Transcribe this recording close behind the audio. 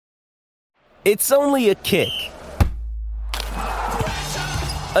It's only a kick,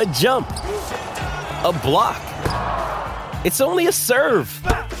 a jump, a block. It's only a serve.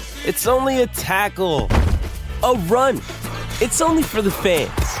 It's only a tackle, a run. It's only for the fans.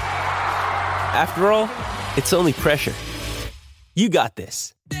 After all, it's only pressure. You got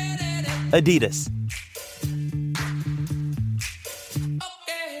this. Adidas.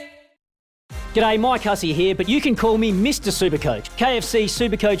 G'day, Mike Hussey here, but you can call me Mr. Supercoach. KFC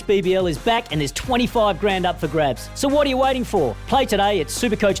Supercoach BBL is back and there's 25 grand up for grabs. So what are you waiting for? Play today at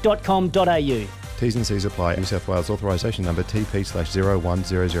supercoach.com.au. T's and C's apply. New South Wales authorisation number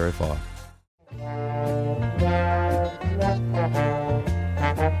TP/01005.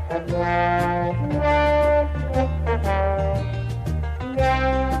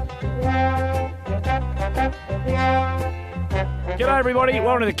 G'day everybody,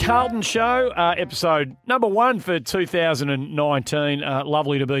 welcome to the Carlton Show, episode number 1 for 2019.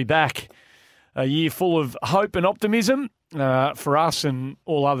 Lovely to be back. A year full of hope and optimism for us and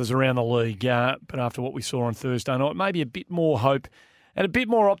all others around the league. But after what we saw on Thursday night, maybe a bit more hope and a bit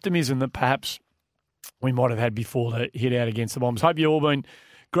more optimism than perhaps we might have had before the hit out against the Bombs. Hope you've all been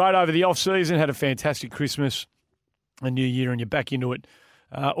great over the off-season, had a fantastic Christmas and New Year, and you're back into it.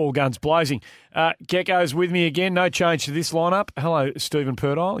 All guns blazing. Gecko's with me again. No change to this lineup. Hello, Stephen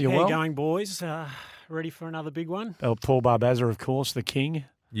Purdile. You're How well? you going, boys? Ready for another big one? Paul Barbazza, of course, the king.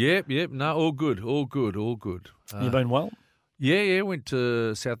 Yep. No, all good. You been well? Yeah. Went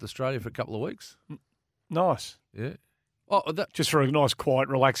to South Australia for a couple of weeks. Nice. Yeah. Just for a nice, quiet,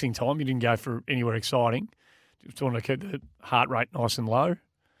 relaxing time. You didn't go for anywhere exciting. Just wanted to keep the heart rate nice and low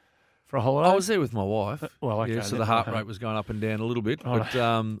for a holiday. I was there with my wife. Well, okay. Yeah, so the heart rate was going up and down a little bit. Oh,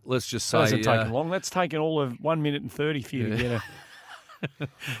 But let's just say... That hasn't taken long. That's taken all of 1 minute and 30 for you to get a...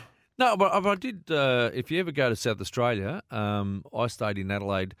 No, but I did... if you ever go to South Australia, I stayed in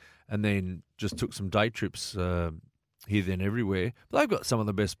Adelaide and then just took some day trips here, then, everywhere. But they've got some of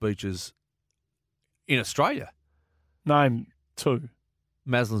the best beaches in Australia. Name two.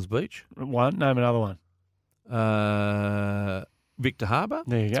 Maslin's Beach. One. Name another one. Victor Harbour.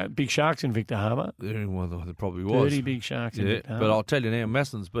 There you go. Big sharks in Victor Harbour. Well, there probably was. 30 big sharks in Victor Harbour. But I'll tell you now,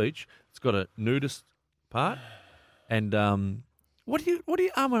 Maslin's Beach, it's got a nudist part. And what are you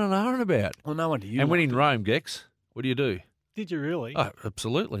umming and ahhing about? Well, no wonder you. And when liked in it. Rome, Gex, what do you do? Did you really? Oh,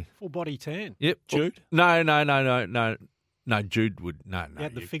 absolutely. Full body tan. Yep. Jude? No. No, Jude would. No. You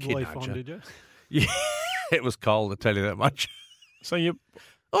had the you fig kid, leaf aren't on, you? did you? Yeah. It was cold, I tell you that much. So you...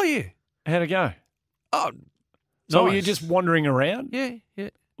 Oh, yeah. How'd it go? Oh, So were nice. you just wandering around? Yeah.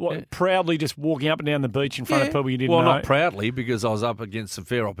 What, Yeah. proudly just walking up and down the beach in front of people you didn't know? Well, not proudly, because I was up against some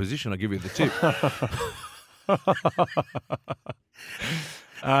fair opposition. I'll give you the tip.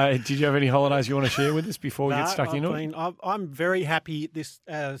 Did you have any holidays you want to share with us before we get stuck into it? I'm very happy this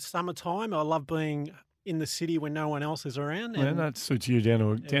summertime. I love being in the city when no one else is around. Yeah, and that suits you down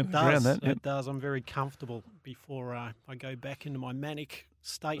to it around does. that. It does. I'm very comfortable before I go back into my manic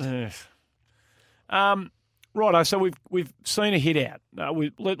state. Yes. Righto, so we've seen a hit out.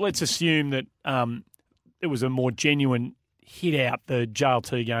 Let's assume that it was a more genuine hit out, the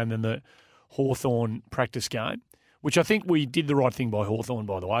JLT game, than the Hawthorn practice game, which I think we did the right thing by Hawthorn,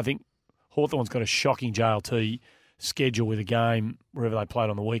 by the way. I think Hawthorn's got a shocking JLT schedule with a game wherever they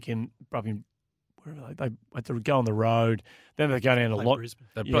played on the weekend, probably wherever they had to go on the road. Then they go down to Brisbane.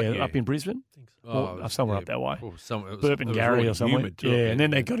 up in Brisbane. Or somewhere up that way. Burpin Gary really or somewhere. humid too, Yeah, and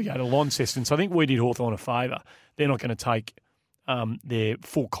then they've got to go to Launceston. So I think we did Hawthorn a favour. They're not going to take their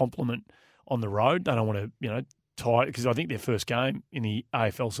full complement on the road. They don't want to, tie it, because I think their first game in the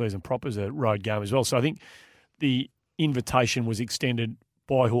AFL season proper is a road game as well. So I think the invitation was extended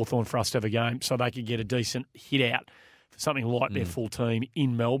by Hawthorn for us to have a game so they could get a decent hit out for something like their full team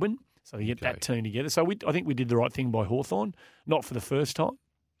in Melbourne. So they get that team together. So I think we did the right thing by Hawthorn, not for the first time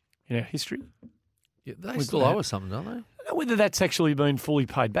in our history. Yeah, they still owe us something, don't they? I don't know whether that's actually been fully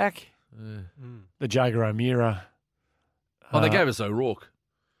paid back. The Jager O'Meara. They gave us O'Rourke.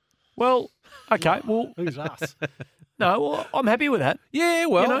 Well, okay. Well, Who's us? no, well, I'm happy with that. Yeah,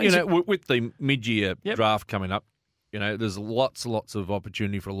 well, is it- with the mid-year Yep. draft coming up, there's lots of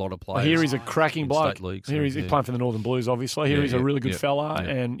opportunity for a lot of players. Here he's a cracking in bloke. state leagues, Here he's yeah. playing for the Northern Blues, obviously. Here Yeah, he's a yeah, really good yeah, fella, yeah.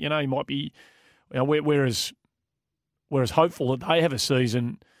 and he might be. Whereas hopeful that they have a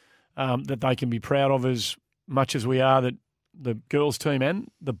season that they can be proud of as much as we are that the girls' team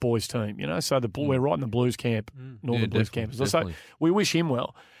and the boys' team. So we're right in the Blues camp, Northern Blues camp. So definitely. we wish him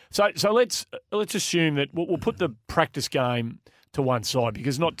well. So let's assume that we'll put the practice game to one side,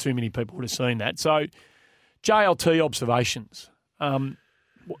 because not too many people would have seen that. So JLT observations.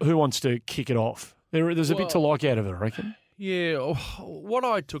 Who wants to kick it off? There's a bit to like out of it, I reckon. Yeah, what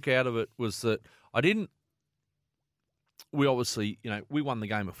I took out of it was that we obviously, we won the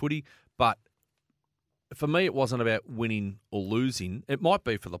game of footy, but for me it wasn't about winning or losing. It might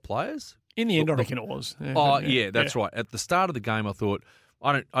be for the players. In the end, I reckon it was. Yeah, that's right. At the start of the game, I thought,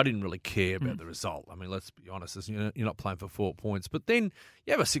 I didn't really care about the result. I mean, let's be honest, you're not playing for 4 points. But then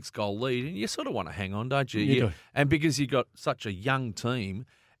you have a 6-goal lead and you sort of want to hang on, don't you? You do. And because you've got such a young team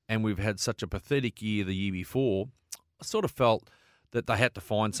and we've had such a pathetic year the year before, I sort of felt that they had to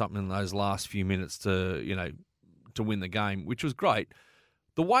find something in those last few minutes to win the game, which was great.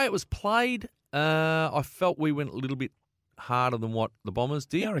 The way it was played, I felt we went a little bit harder than what the Bombers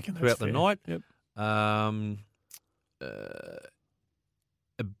did throughout the night. Yep.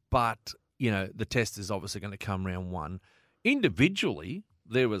 But, the test is obviously going to come round one. Individually,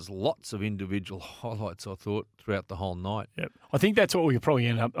 there was lots of individual highlights, I thought, throughout the whole night. Yep. I think that's what we could probably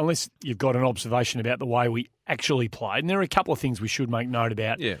end up, unless you've got an observation about the way we actually played. And there are a couple of things we should make note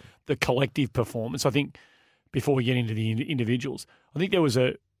about the collective performance. I think before we get into the individuals, I think there was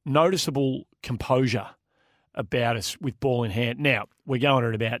a noticeable composure about us with ball in hand. Now, we're going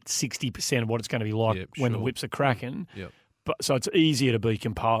at about 60% of what it's going to be like when the whips are cracking. Yep. So it's easier to be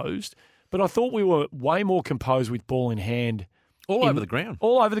composed. But I thought we were way more composed with ball in hand. All over the ground.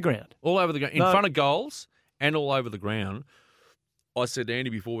 All over the ground. All over the ground. In front of goals and all over the ground. I said to Andy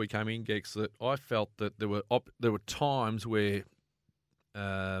before we came in, Gex, that I felt that there were times where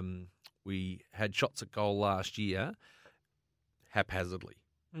we had shots at goal last year haphazardly.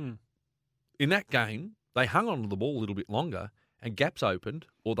 In that game, they hung on to the ball a little bit longer and gaps opened,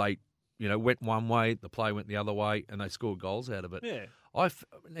 or they went one way, the play went the other way, and they scored goals out of it. Yeah.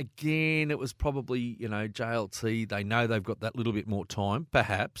 Again, it was probably, JLT, they know they've got that little bit more time,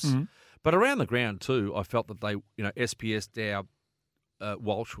 perhaps. Mm-hmm. But around the ground too, I felt that they, SPS, Dow,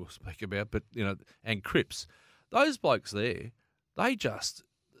 Walsh we'll speak about, but, and Cripps, those blokes there, they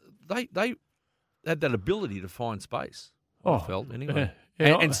had that ability to find space, I felt, anyway.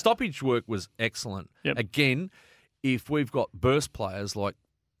 Yeah. And stoppage work was excellent. Yep. Again, if we've got burst players like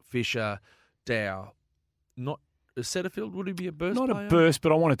Fisher, Dow, not Setterfield, would he be a burst player? Not a burst,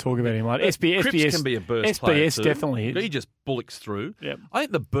 but I want to talk about him. Like Cripps SBS can be a burst player SBS too. definitely is. He just bullocks through. Yep. I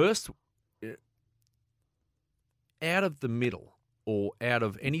think the burst out of the middle or out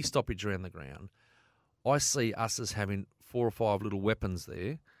of any stoppage around the ground, I see us as having 4 or 5 little weapons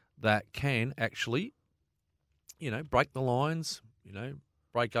there that can actually, break the lines,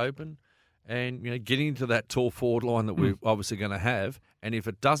 break open and, getting into that tall forward line that we're obviously going to have. And if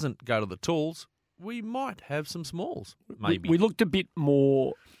it doesn't go to the tools, we might have some smalls, maybe. We looked a bit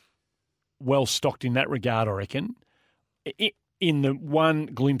more well-stocked in that regard, I reckon, in the one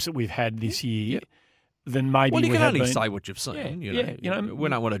glimpse that we've had this year than maybe you we can have only been. say what you've seen. We Yeah, don't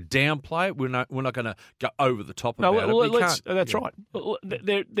want to downplay it. We're not going to go over the top about it. That's right.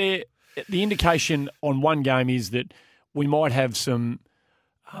 The indication on one game is that we might have some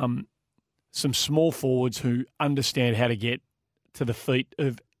small forwards who understand how to get to the feet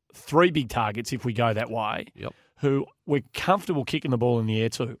of 3 big targets if we go that way, who we're comfortable kicking the ball in the air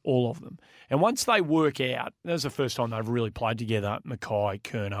to, all of them. And once they work out, that was the first time they've really played together, Mackay,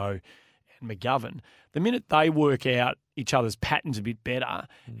 Curnow and McGovern. The minute they work out each other's patterns a bit better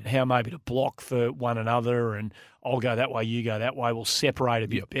and how maybe to block for one another and I'll go that way, you go that way, we'll separate a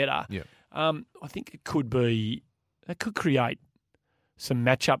bit better. I think it could create some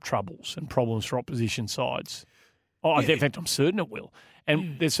matchup troubles and problems for opposition sides. In fact, I'm certain it will.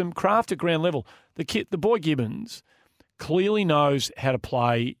 And there's some craft at ground level. The boy Gibbons clearly knows how to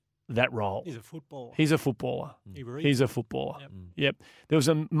play that role. He's a footballer. He's a footballer. He's a footballer. Yep. There was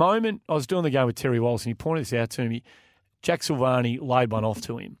a moment, I was doing the game with Terry Wallace, and he pointed this out to me. Jack Silvani laid one off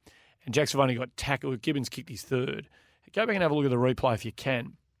to him, and Jack Silvani got tackled. Gibbons kicked his third. Go back and have a look at the replay if you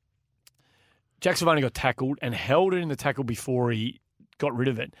can. Jack Silvani got tackled and held it in the tackle before he got rid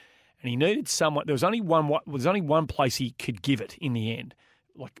of it. And he needed someone. There was only one place he could give it in the end,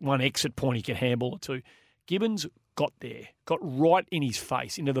 like one exit point he could handball it to. Gibbons got there, got right in his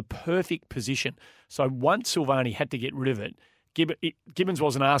face, into the perfect position. So once Silvani had to get rid of it, Gibbons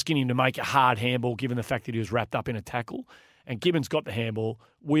wasn't asking him to make a hard handball given the fact that he was wrapped up in a tackle. And Gibbons got the handball,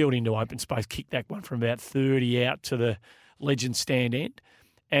 wheeled into open space, kicked that one from about 30 out to the Legends stand end.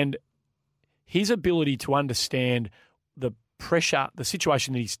 And his ability to understand the pressure, the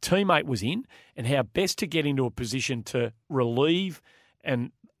situation that his teammate was in, and how best to get into a position to relieve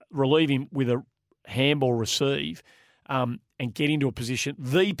him with a handball receive, and get into a position,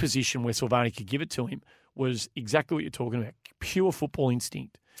 the position where Silvani could give it to him, was exactly what you're talking about. Pure football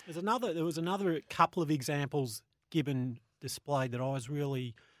instinct. There was another couple of examples Gibbon displayed that I was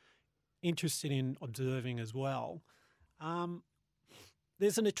really interested in observing as well.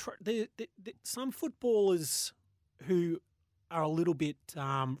 There's some footballers who are a little bit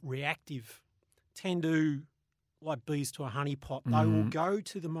reactive tend to, like bees to a honeypot, they will go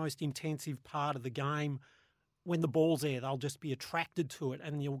to the most intensive part of the game when the ball's there. They'll just be attracted to it,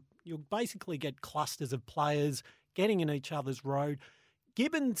 and you'll basically get clusters of players getting in each other's road.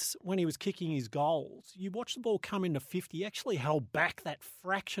 Gibbons, when he was kicking his goals, you watch the ball come into 50, he actually held back that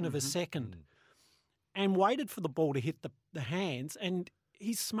fraction of a second and waited for the ball to hit the hands, and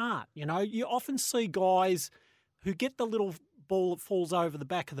he's smart. You know, you often see guys who get the little ball that falls over the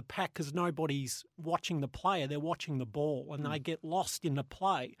back of the pack because nobody's watching the player, they're watching the ball, and they get lost in the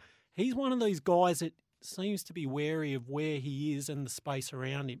play. He's one of these guys that seems to be wary of where he is and the space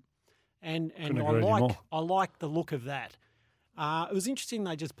around him. And I like the look of that. It was interesting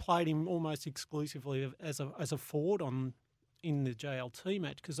they just played him almost exclusively as a forward in the JLT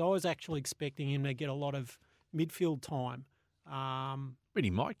match, because I was actually expecting him to get a lot of midfield time. But he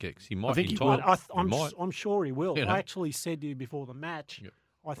might, Gex. He might. I think in he time. will. I'm sure he will. You know. I actually said to you before the match,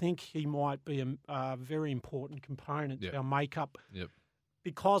 I think he might be a very important component to our makeup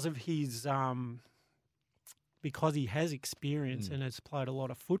because of his because he has experience and has played a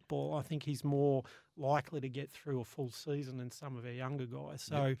lot of football. I think he's more likely to get through a full season than some of our younger guys.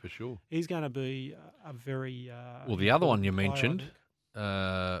 So for sure, he's going to be a very well. The other one you player, mentioned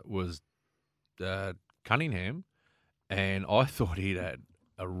was Cunningham, and I thought he'd had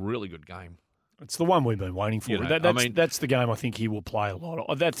a really good game. It's the one we've been waiting for. You know, That's the game I think he will play a lot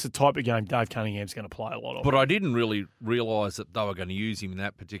of. That's the type of game Dave Cunningham's going to play a lot of. But I didn't really realise that they were going to use him in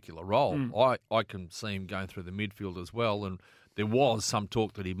that particular role. I can see him going through the midfield as well, and there was some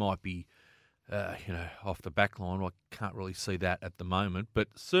talk that he might be, off the back line. I can't really see that at the moment, but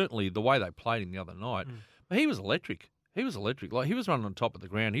certainly the way they played him the other night, but he was electric. He was electric. Like, he was running on top of the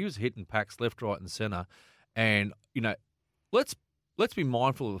ground. He was hitting packs left, right, and centre. And let's be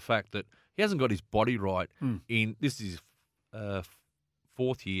mindful of the fact that he hasn't got his body right in this is his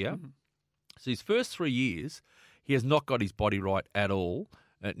fourth year. So his first 3 years, he has not got his body right at all,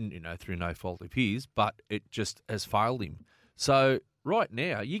 through no fault of his, but it just has failed him. So right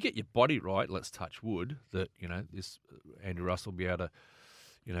now, you get your body right, let's touch wood, that, this Andrew Russell will be able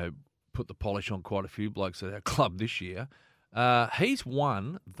to, put the polish on quite a few blokes at our club this year. He's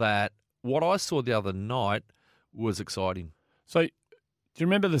one that what I saw the other night was exciting. So, do you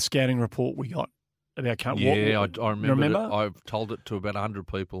remember the scouting report we got about Carlton? Yeah, I remember. Remember? I've told it to about 100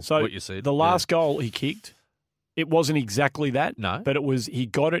 people, so what you said. The last goal he kicked, it wasn't exactly that. No. But it was, he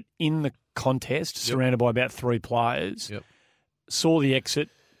got it in the contest, surrounded by about three players, Yep. saw the exit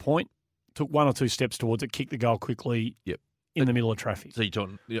point, took one or two steps towards it, kicked the goal quickly in the middle of traffic. So you're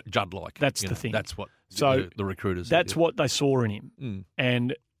talking Judd-like. That's the thing. That's what So the recruiters that's said, what they saw in him.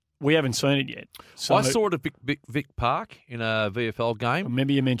 And we haven't seen it yet. So I saw it at Vic Park in a VFL I game,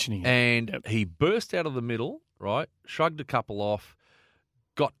 remember you mentioning it. and he burst out of the middle, right, shrugged a couple off,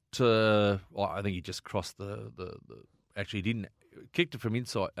 got to, I think he just crossed the actually he didn't, kicked it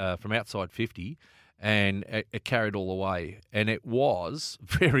from outside 50, and it carried all the way. And it was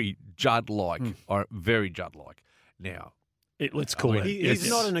very Judd-like, or very Judd-like. Now, Let's call it. He's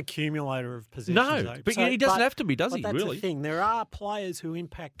not an accumulator of possessions. no, though. but he doesn't have to be, does he, That's really? the thing. There are players who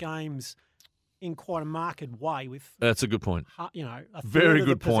impact games in quite a marked way with, That's a good point. a Very third of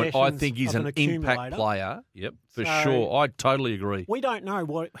good the point. I possessions think he's of an impact accumulator. player. Yep, for So- sure. I totally agree. We don't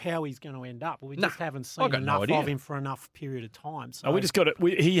know how he's going to end up. We just haven't seen got no enough idea. of him for enough period of time. So We just got it.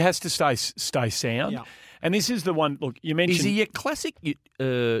 He has to stay sound. Yeah. And this is the one. Look, you mentioned. Is he a classic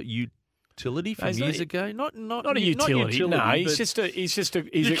utility from he's years not- ago? Not not a utility. No, he's but just a. He's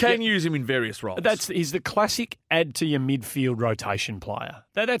you a, can use him in various roles. He's the classic add to your midfield rotation player.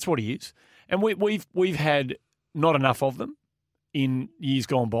 That's what he is. And we've had not enough of them in years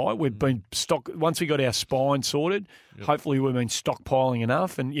gone by. We've been once we got our spine sorted. Hopefully we've been stockpiling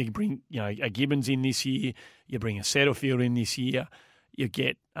enough. And you bring a Gibbons in this year. You bring a Setterfield in this year. You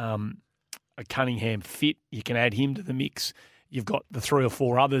get a Cunningham fit. You can add him to the mix. You've got the three or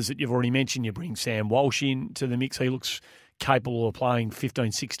four others that you've already mentioned. You bring Sam Walsh in to the mix. He looks capable of playing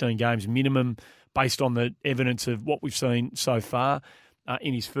 15, 16 games minimum based on the evidence of what we've seen so far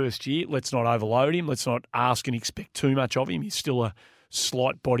in his first year. Let's not overload him. Let's not ask and expect too much of him. He's still a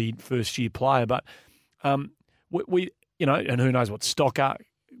slight-bodied first-year player. But we and who knows what Stocker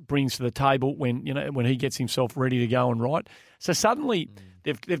brings to the table when he gets himself ready to go and right. So suddenly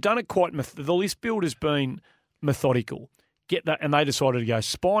they've done it quite. The list build has been methodical. Get that, and they decided to go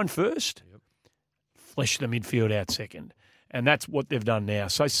spine first, flesh the midfield out second, and that's what they've done now.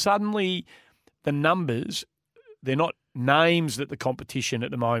 So suddenly, the numbers, they're not names that the competition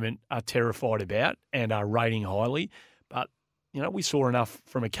at the moment are terrified about and are rating highly, But, we saw enough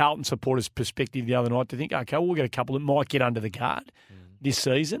from a Carlton supporter's perspective the other night to think, okay, we'll get a couple that might get under the guard this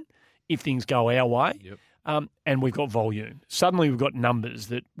season if things go our way. Yep. And we've got volume. Suddenly we've got numbers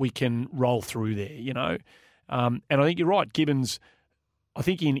that we can roll through there, And I think you're right, Gibbons, I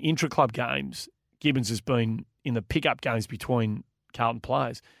think in intra-club games, Gibbons has been, in the pickup games between Carlton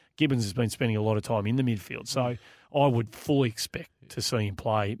players, Gibbons has been spending a lot of time in the midfield. So I would fully expect to see him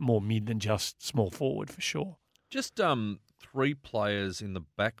play more mid than just small forward for sure. Just 3 players in the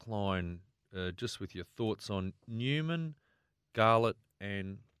back line, just with your thoughts on Newman, Garlett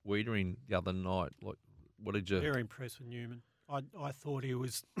and Wiedering the other night. Like, what did you... Very impressed with Newman. I thought he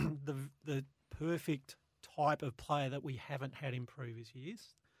was the perfect type of player that we haven't had in previous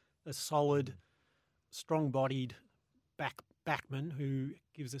years. A solid, strong-bodied backman who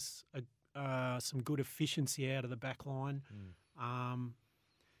gives us some good efficiency out of the back line.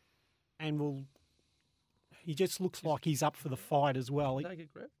 And he just looks like he's up for the fight as well. Take a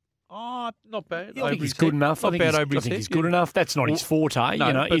grab? Oh, not bad. I think he's good enough. I think he's good enough. That's not his forte.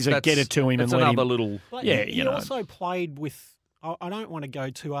 No, he's a get it to him and let another him. Little. But yeah, he also played with. I don't want to go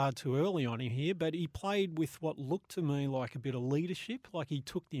too hard too early on him here, but he played with what looked to me like a bit of leadership. Like he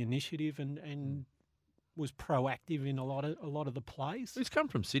took the initiative and was proactive in a lot of the plays. He's come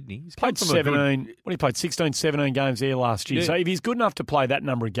from Sydney. He's played 17. He played 16, 17 games there last year. Yeah. So if he's good enough to play that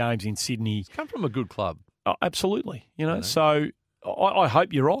number of games in Sydney, He's come from a good club. Oh, absolutely. So I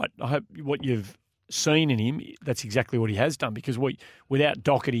hope you're right. I hope what you've seen in him, that's exactly what he has done, because without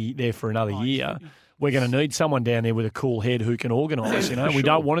Doherty there for another year, we're going to need someone down there with a cool head who can organise. We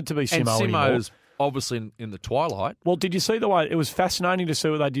don't want it to be Simo anymore. And Simo's obviously in the twilight. Well, did you see the way it was fascinating to see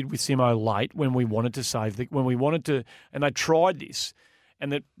what they did with Simo late when we wanted to and they tried this,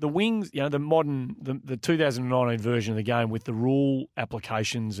 and the wings, the modern, the 2019 version of the game with the rule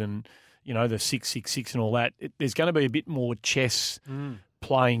applications and the 6-6-6 and all that. There's going to be a bit more chess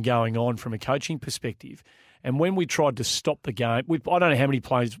playing going on from a coaching perspective. And when we tried to stop the game, I don't know how many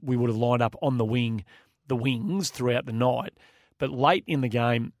players we would have lined up on the wings throughout the night, but late in the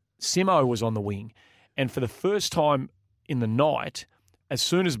game, Simo was on the wing. And for the first time in the night, as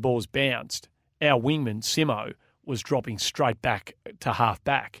soon as balls bounced, our wingman, Simo, was dropping straight back to half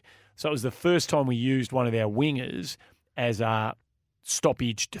back. So it was the first time we used one of our wingers as a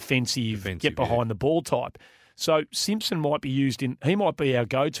stoppage, defensive get behind the ball type. So Simpson might be he might be our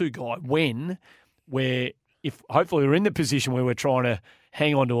go-to guy if hopefully we're in the position where we're trying to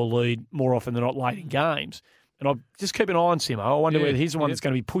hang on to a lead more often than not late in games. And I'll just keep an eye on Simo. I wonder whether he's the one that's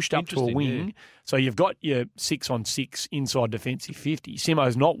going to be pushed up to a wing. Yeah. So you've got your 6-on-6 inside defensive 50.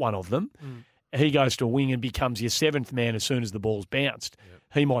 Simo's not one of them. He goes to a wing and becomes your seventh man as soon as the ball's bounced. Yep.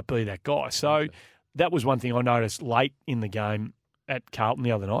 He might be that guy. So that was one thing I noticed late in the game at Carlton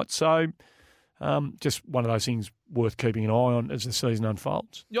the other night. So just one of those things worth keeping an eye on as the season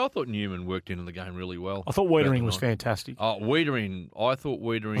unfolds. Yeah, I thought Newman worked into the game really well. I thought Wiedering was fantastic. I thought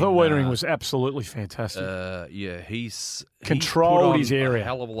Wiedering was absolutely fantastic. He's controlled his area. A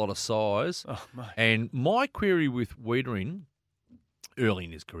hell of a lot of size. Oh, mate. And my query with Wiedering early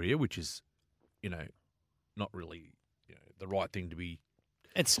in his career, which is, not really the right thing to be.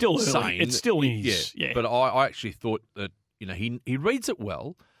 It's still early. It's still in his. Yeah. But I actually thought that he reads it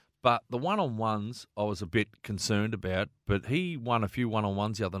well. But the one-on-ones I was a bit concerned about, but he won a few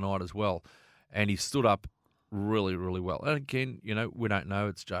one-on-ones the other night as well, and he stood up really, really well. And again, we don't know,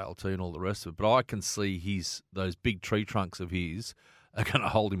 it's JLT and all the rest of it, but I can see those big tree trunks of his are going to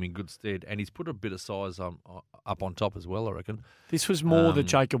hold him in good stead, and he's put a bit of size up on top as well, I reckon. This was more the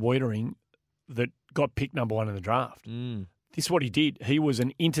Jacob Wiedering that got picked number 1 in the draft. This is what he did. He was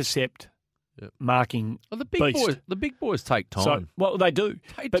an intercept marking the big boys take time. They do.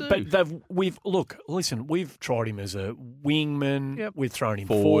 But we've tried him as a wingman. Yep. We've thrown him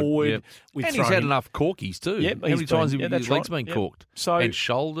forward. Yep. And he's had enough corkies too. Yep, how many times have his legs been corked? So, and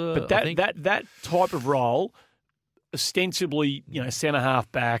shoulder. But that type of role, ostensibly, centre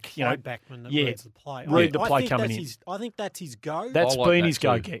half back, backman that reads the play. Read the play coming in. I think that's his go. That's been his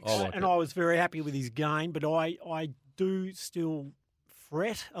go, Gex. I was very happy with his game, but I do still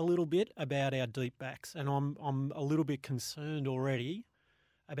fret a little bit about our deep backs, and I'm a little bit concerned already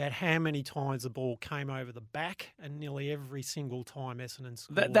about how many times the ball came over the back, and nearly every single time Essendon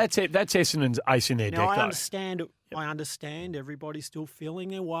scored. That's Essendon's ace in their deck. I understand everybody's still feeling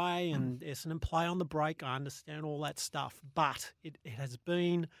their way, and Essendon play on the break. I understand all that stuff, but it has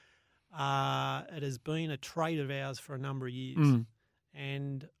been a trait of ours for a number of years,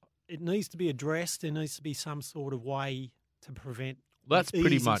 and it needs to be addressed. There needs to be some sort of way to prevent. That's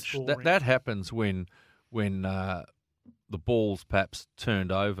pretty much that happens when the ball's perhaps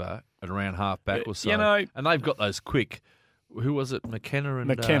turned over at around half back or so. You know, and they've got those quick. Who was it? McKenna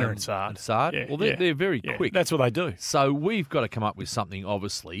and Sard. Yeah, well, they're very quick. That's what they do. So we've got to come up with something,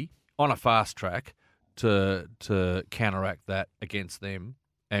 obviously, on a fast track to counteract that against them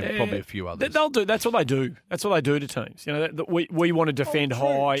and probably a few others. They'll do. That's what they do. That's what they do to teams. You know, we want to defend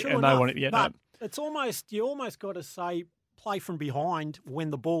high, true and enough, they want to. Yeah, but it's almost you almost got to say play from behind when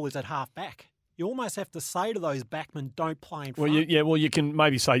the ball is at half back. You almost have to say to those backmen, don't play in front. Well, you can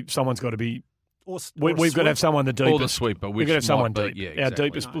maybe say someone's got to be. We've got to have someone the deepest. Or the sweeper. We've got to have someone deep. Yeah, Our exactly.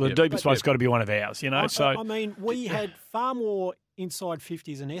 deepest, the deepest one's got to be one of ours. You know, I mean, we had far more inside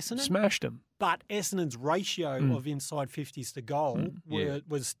 50s than Essendon. Smashed them. But Essendon's ratio of inside 50s to goal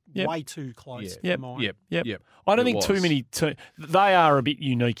was way too close for mine. Yep. I don't think too many they are a bit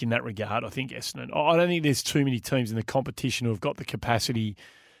unique in that regard, I think, Essendon. I don't think there's too many teams in the competition who have got the capacity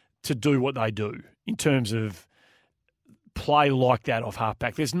to do what they do in terms of play like that off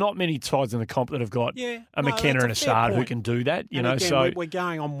halfback. There's not many sides in the comp that have got a McKenna and a Sard who can do that. You know, again, so we're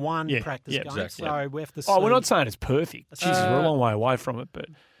going on one practice game, exactly. so we have to. See. We're not saying it's perfect. Jesus, we're a long way away from it, but.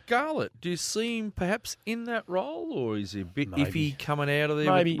 Garlett, do you see him perhaps in that role, or is he a bit Maybe. iffy coming out of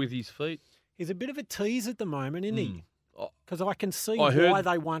there with his feet? He's a bit of a tease at the moment, isn't he? Because I can see I heard why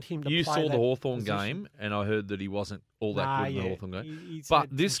they want him to play. You saw the Hawthorn position. game, and I heard that he wasn't all that good in the Hawthorn game. He's But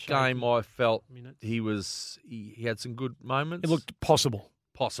had this some shaky game, I felt minutes. he had some good moments. It looked possible.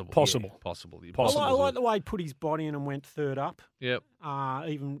 Possible. I like the way he put his body in and went third up. Yep.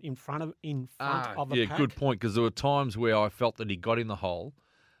 Even in front of the yeah, pack. good point, because there were times where I felt that he got in the hole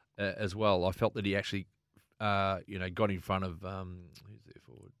as well. I felt that he actually, got in front of who's their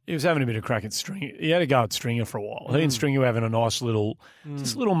forward. He was having a bit of crack at Stringer. He had a go at Stringer for a while. He and Stringer were having a nice little,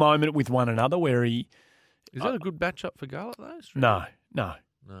 just a little moment with one another where he. Is that a good matchup for Garlett though? No.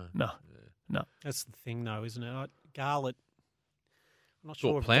 That's the thing, though, isn't it? Garlett. I'm not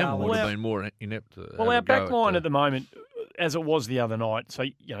Sure, sure if Plowman Garlett. would have been more inept. Our back line at the moment, as it was the other night, so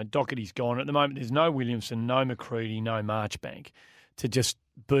Doherty's gone. At the moment, there's no Williamson, no McCready, no Marchbank to just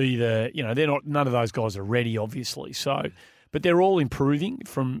be the. They're not. None of those guys are ready, obviously. So, but they're all improving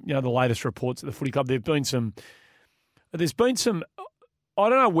from the latest reports at the Footy Club. There's been some. I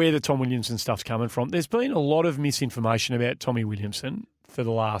don't know where the Tom Williamson stuff's coming from. There's been a lot of misinformation about Tommy Williamson for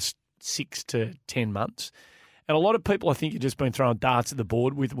the last 6 to 10 months. And a lot of people, I think, have just been throwing darts at the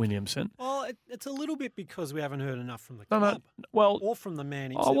board with Williamson. Well, it's a little bit because we haven't heard enough from the club. Well, or from the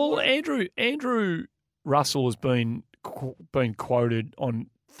man himself. Oh, well, Andrew Russell has been quoted on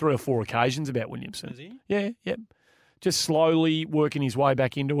 3 or 4 occasions about Williamson. Has he? Yeah, yep. Just slowly working his way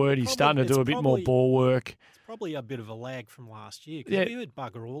back into it. He's starting to do a bit more ball work. It's probably a bit of a lag from last year because we heard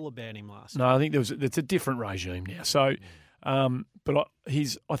bugger all about him last year. No, I think it's a different regime now. So, but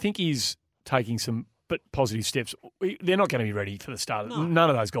I think he's taking some positive steps. They're not going to be ready for the start. No. None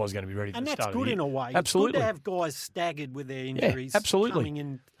of those guys are going to be ready for and the start. And that's good in a way. Absolutely. It's good to have guys staggered with their injuries coming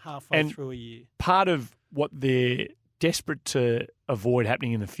in halfway through a year. Part of what they're desperate to avoid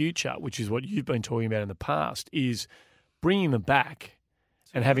happening in the future, which is what you've been talking about in the past, is bringing them back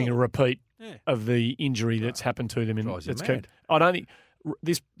and having a repeat of the injury that's happened to them. I don't think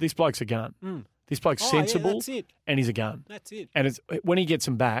this bloke's a gun. This bloke's sensible, that's it. And he's a gun. That's it. And when he gets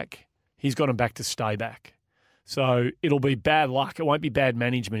them back, he's got them back to stay back. So it'll be bad luck. It won't be bad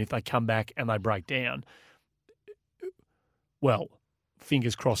management if they come back and they break down. Well,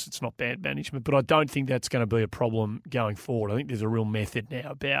 fingers crossed it's not bad management, but I don't think that's going to be a problem going forward. I think there's a real method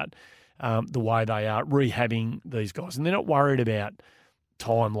now about the way they are rehabbing these guys. And they're not worried about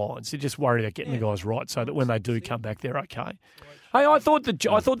timelines. They're just worried about getting the guys right so that when they do come back, they're okay. Hey, I thought the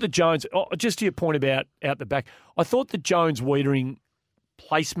Jones, just to your point about out the back, I thought the Jones-Wiedering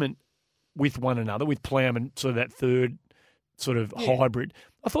placement with one another, with Plowman, sort of that third sort of hybrid,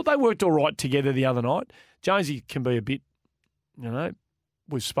 I thought they worked all right together the other night. Jonesy can be a bit,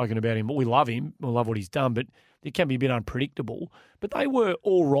 we've spoken about him, but we love him. We love what he's done, but it can be a bit unpredictable. But they were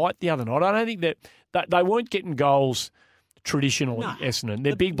all right the other night. I don't think that they weren't getting goals traditionally, Essendon.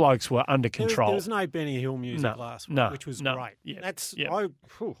 Their big blokes were under control. There was no Benny Hill music last week, which was great. Yeah. That's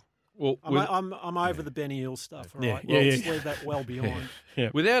I'm over the Benny Hill stuff. All right, let's leave that well behind.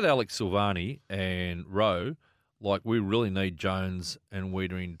 Without Alex Silvani and Rowe, we really need Jones and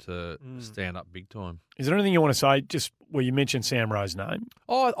Wiedering to stand up big time. Is there anything you want to say, just where you mentioned Sam Rowe's name?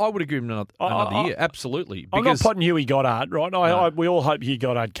 Oh, I would agree with another year, absolutely. I'm not potting Huey Goddard, right? We all hope Huey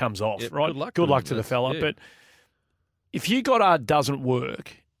Goddard comes off, right? Good luck to the fella. But if Huey Goddard doesn't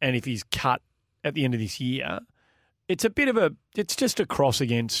work and if he's cut at the end of this year, it's just a cross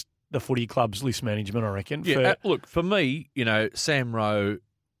against the footy club's list management, I reckon. Yeah, look, for me, Sam Rowe,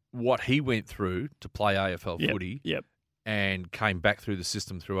 what he went through to play AFL footy, and came back through the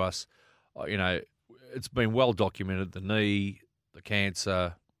system through us. It's been well documented, the knee, the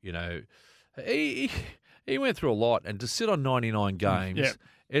cancer, he went through a lot, and to sit on 99 games,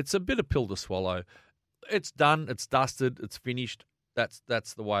 it's a bitter pill to swallow. It's done, it's dusted, it's finished.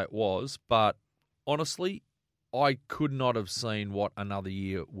 That's the way it was. But honestly, I could not have seen what another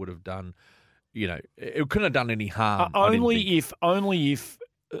year would have done. It couldn't have done any harm. Only if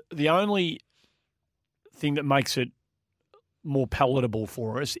the only thing that makes it more palatable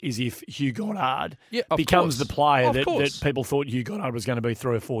for us is if Hugh Goddard becomes the player that people thought Hugh Goddard was going to be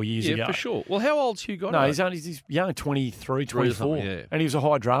 3 or 4 years ago. Yeah, for sure. Well, how old's Hugh Goddard? No, he's young, 23, 24. Yeah. And he was a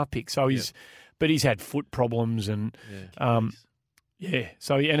high draft pick. So but he's had foot problems and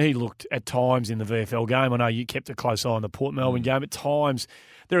So and he looked at times in the VFL game. I know you kept a close eye on the Port Melbourne game. At times,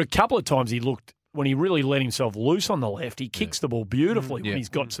 there are a couple of times he looked when he really let himself loose on the left. He kicks the ball beautifully when he's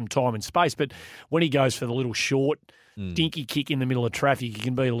got some time and space. But when he goes for the little short, dinky kick in the middle of traffic, he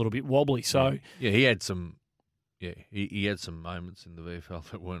can be a little bit wobbly. So he had some. Yeah, he had some moments in the VFL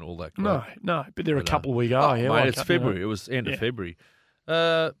that weren't all that great. No, but there are a couple we go. Mate, it's February. It was end of February.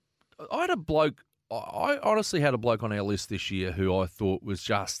 I had a bloke. I honestly had a bloke on our list this year who I thought was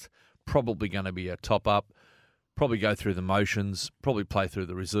just probably going to be a top-up, probably go through the motions, probably play through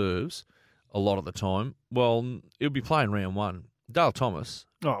the reserves a lot of the time. Well, he'll be playing round one. Dale Thomas.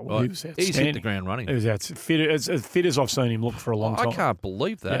 Oh, well, he was outstanding. He's hit the ground running. He was as fit as I've seen him look for a long time. I can't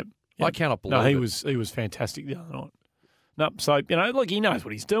believe that. Yep. I cannot believe it. He was fantastic the other night. No, so, look, he knows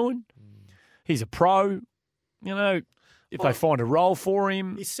what he's doing. He's a pro. If they find a role for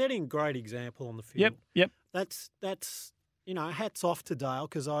him. He's setting great example on the field. Yep. That's hats off to Dale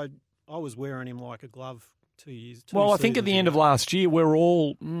because I was wearing him like a glove 2 years. I think at the end of last year we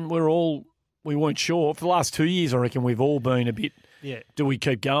weren't sure. For the last 2 years, I reckon we've all been a bit. Yeah. Do we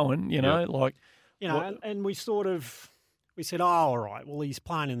keep going? And we sort of we said, all right. Well, he's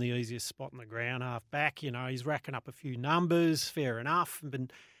playing in the easiest spot in the ground, half back. He's racking up a few numbers. Fair enough.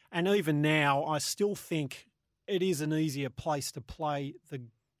 And even now, I still think it is an easier place to play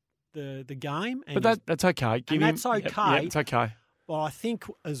the game. And that's okay. That's okay. Yeah, it's okay. But I think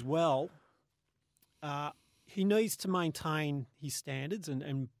as well, he needs to maintain his standards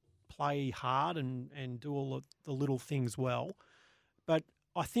and play hard and do all the little things well. But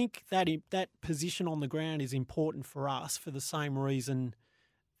I think that position on the ground is important for us for the same reason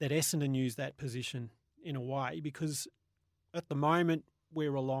that Essendon used that position in a way, because at the moment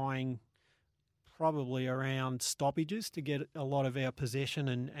we're relying probably around stoppages to get a lot of our possession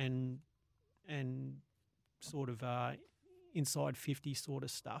and sort of inside 50 sort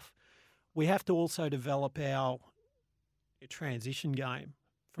of stuff. We have to also develop our transition game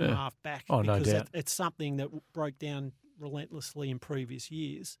from half back because no doubt. It's something that broke down relentlessly in previous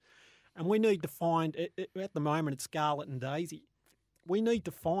years. And we need to find, at the moment it's Scarlett and Daisy, we need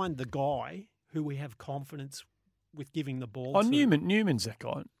to find the guy who we have confidence with giving the ball to. Newman's that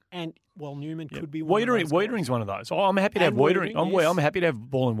guy. And, Newman could be one of those Wiedering's one of those. I'm happy to have Wiedering. I'm happy to have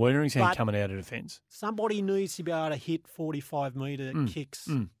ball in Wiedering's hand coming out of defence. Somebody needs to be able to hit 45-metre kicks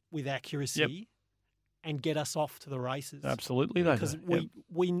with accuracy and get us off to the races. Absolutely. Because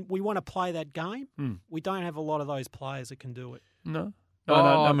we want to play that game. We don't have a lot of those players that can do it. No.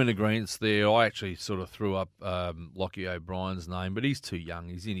 I'm in agreement there. I actually sort of threw up Lockie O'Brien's name, but he's too young.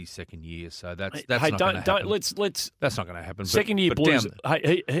 He's in his second year, so that's not going to happen. Let's. That's not going to happen. Second year Blues.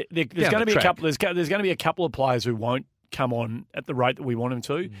 There's going to be a couple. There's going to be a couple of players who won't come on at the rate that we want him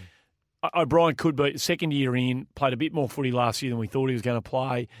to. O'Brien could be second year in, played a bit more footy last year than we thought he was going to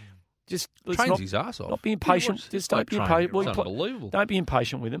play. Just trains his ass off. Not be impatient. Just don't be impatient. It's unbelievable. Don't be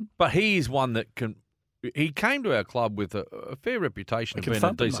impatient with him. But he is one that can. He came to our club with a fair reputation of being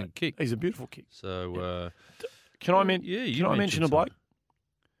a decent kick. He's a beautiful kick. So, can I mention a bloke?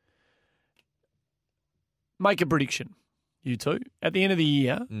 Make a prediction, you two. At the end of the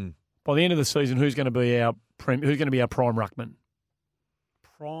year, by the end of the season, who's going to be our prime ruckman?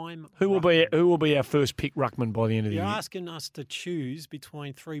 Who will be our first pick ruckman by the end of the year? You're asking us to choose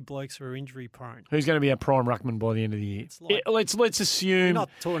between three blokes who are injury prone. Who's going to be our prime ruckman by the end of the year? Let's assume. You're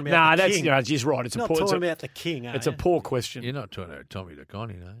not talking about the king. That's just right. You're not talking about the king. It's a poor question. You're not talking about Tommy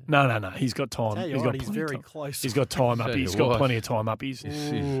DeConnie, no. He's got time. He's very close. He's got time up. He's got plenty of time up.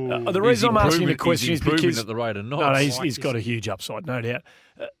 The reason I'm asking the question is because at the rate of knots. He's got a huge upside, no doubt.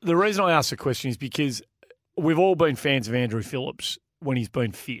 The reason I ask the question is because we've all been fans of Andrew Phillips when he's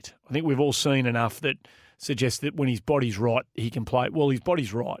been fit. I think we've all seen enough that suggests that when his body's right, he can play. Well, his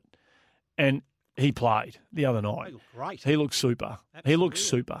body's right. And he played the other night. He looked great. He looked super. Absolutely. He looked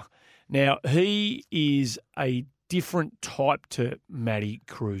super. Now, he is a different type to Matty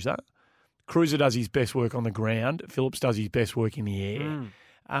Cruiser. Cruiser does his best work on the ground. Phillips does his best work in the air.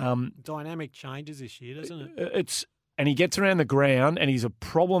 Dynamic changes this year, doesn't it? And he gets around the ground, and he's a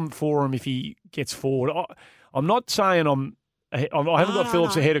problem for him if he gets forward. I'm not saying I haven't got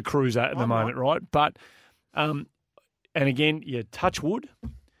Phillips ahead of Cruiser at the moment, right? But and again, you touch wood,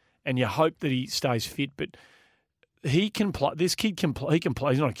 and you hope that he stays fit. But he can play. This kid can play. He can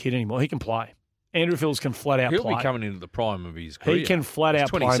play. He's not a kid anymore. He can play. Andrew Phillips can flat out play. He'll be coming into the prime of his career. He can flat out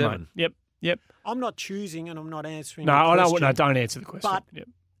play, mate. Yep. I'm not choosing, and I'm not answering. No, the question, no, don't answer the question. But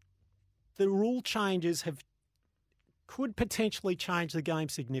the rule changes could potentially change the game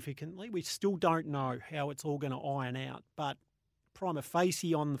significantly. We still don't know how it's all going to iron out. But prima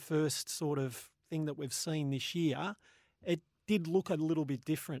facie on the first sort of thing that we've seen this year, it did look a little bit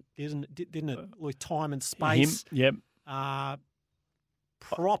different, didn't it? With time and space.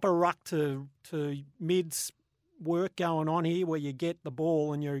 Proper ruck to mids work going on here where you get the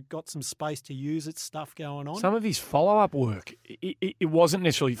ball and you've got some space to use it, stuff going on. Some of his follow-up work, it wasn't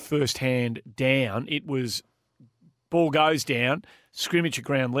necessarily first-hand down. It was ball goes down, scrimmage at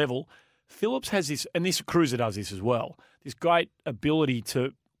ground level. Phillips has this, and this Cruiser does this as well, this great ability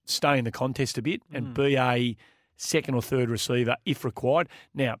to stay in the contest a bit and be a second or third receiver if required.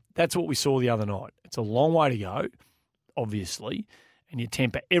 Now, that's what we saw the other night. It's a long way to go, obviously, and you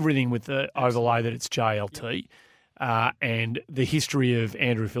temper everything with the overlay that it's JLT, and the history of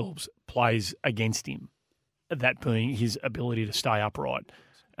Andrew Phillips plays against him, that being his ability to stay upright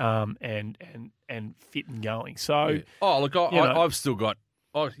and fit and going. So, I've still got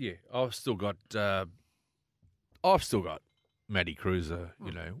Matty Cruiser,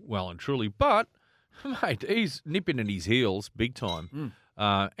 well and truly, but mate, he's nipping at his heels big time.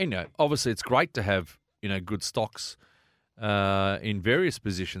 And obviously, it's great to have good stocks in various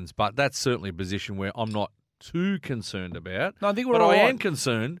positions, but that's certainly a position where I'm not too concerned about. No, I think I am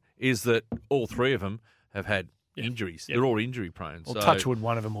concerned is that all three of them have had injuries. Yep. They're all injury prone. Well, touch wood,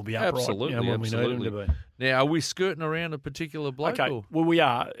 one of them will be upright. Absolutely, when absolutely. we need him to be. Now, are we skirting around a particular bloke? Okay, or? well, we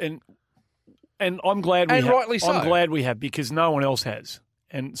are, and I'm glad we and have. rightly so. I'm glad we have because no one else has,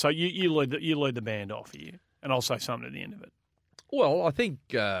 and so you lead the band off here, and I'll say something at the end of it. Well, I think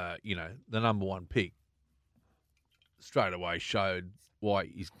the number one pick straight away showed why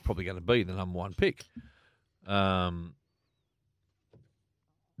he's probably going to be the number one pick. The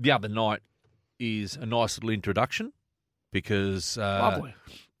other night is a nice little introduction because Lovely.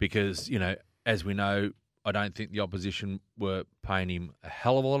 Because as we know, I don't think the opposition were paying him a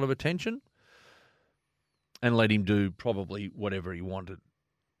hell of a lot of attention and let him do probably whatever he wanted.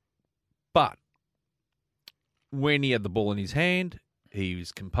 But when he had the ball in his hand, he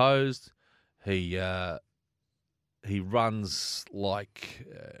was composed. He runs like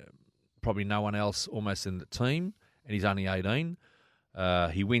probably no one else almost in the team, and he's only 18.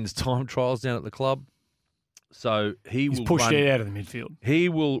 He wins time trials down at the club. So he's pushed it out of the midfield. He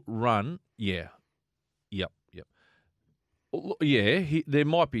will run, Yep. Yeah, there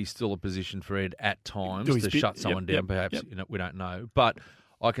might be still a position for Ed at times to shut someone down, perhaps. We don't know. But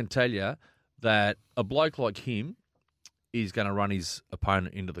I can tell you that a bloke like him is going to run his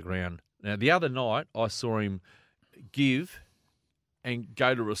opponent into the ground. Now, the other night, I saw him give and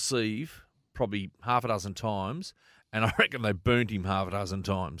go to receive probably half a dozen times, and I reckon they burnt him half a dozen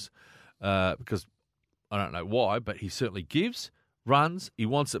times because I don't know why, but he certainly gives, runs, he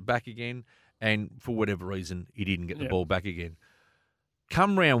wants it back again, and for whatever reason, he didn't get the ball back again.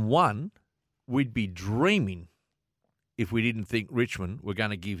 Come round one, we'd be dreaming if we didn't think Richmond were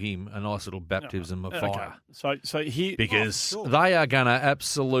going to give him a nice little baptism of fire. Okay. So he because they are going to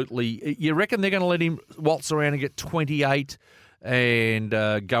absolutely. You reckon they're going to let him waltz around and get 28 and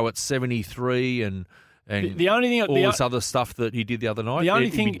go at 73 and the only thing all this other stuff that he did the other night?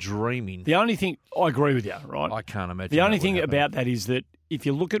 He'd be dreaming. The only thing I agree with you, right? I can't imagine. The only thing about that is that if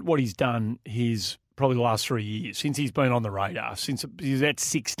you look at what he's done, his probably the last 3 years since he's been on the radar, since he was at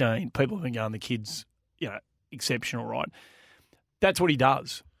 16, people have been going, the kid's exceptional, right? That's what he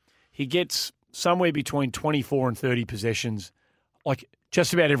does. He gets somewhere between 24 and 30 possessions, like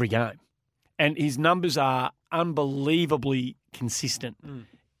just about every game. And his numbers are unbelievably consistent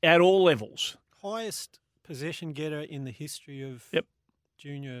at all levels. Highest possession getter in the history of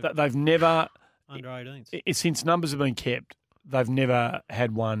junior. They've never, under 18s. Since numbers have been kept, they've never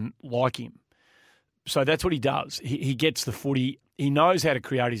had one like him. So that's what he does. He gets the footy. He knows how to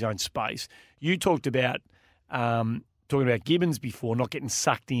create his own space. You talked about Gibbons before, not getting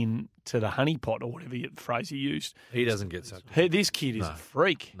sucked in to the honeypot or whatever phrase he used. He doesn't get sucked in. This kid is a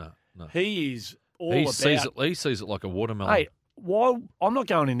freak. No. He is all he about. He sees it like a watermelon. Hey, why? I'm not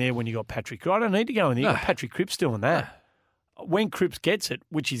going in there when you got Patrick. I don't need to go in there. You got Patrick Cripps doing that. when Cripps gets it,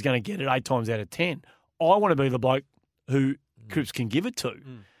 which he's going to get it 8 times out of 10, I want to be the bloke who Cripps can give it to.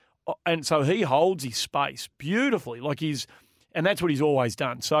 And so he holds his space beautifully, and that's what he's always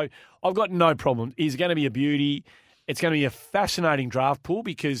done. So I've got no problem. He's going to be a beauty. It's going to be a fascinating draft pool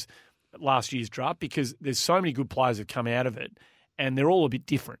last year's draft, because there's so many good players that come out of it, and they're all a bit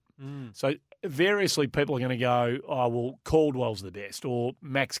different. So variously people are going to go, oh, well, Caldwell's the best, or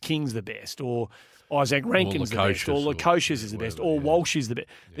Max King's the best, or Isaac Rankin's the best, or Lukosius is the best, or Walsh is the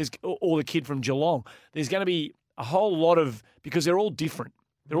best, or the kid from Geelong. There's going to be a whole lot of, because they're all different.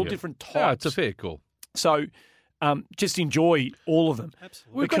 They're all different types. Yeah, it's a fair call. So just enjoy all of them.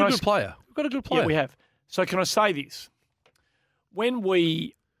 Absolutely. We've got a good player. Yeah, we have. So can I say this?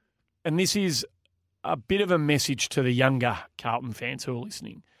 And this is a bit of a message to the younger Carlton fans who are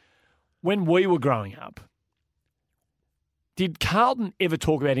listening. When we were growing up, did Carlton ever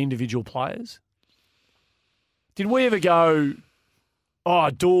talk about individual players? Did we ever go,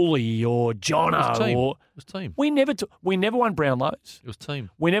 Dooley or Jono? It was team. We never won Brownlows. It was team.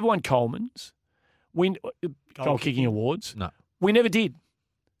 We never won Coleman's. Goal kicking awards. No. We never did.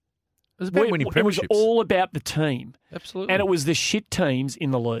 It was about winning It was premierships. all about the team. Absolutely. And it was the shit teams in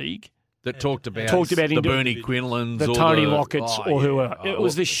the league that talked about the Bernie Quinlans, the or Tony Locketts, or whoever. It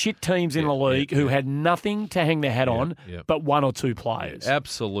was the the shit teams in the league who had nothing to hang their hat on but one or two players.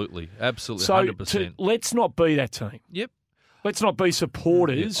 Absolutely, So 100%. let's not be that team. Yep. Let's not be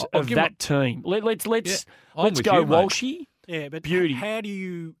supporters I'll of give that team. Let's I'm with go you, mate. Walshy. Yeah, but Beauty. How do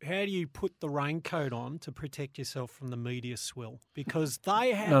you put the raincoat on to protect yourself from the media swill? Because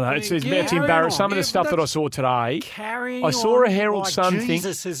they have No, it's embarrassing. Some of the stuff that I saw today. Carrying I saw a on Herald like Sun thing.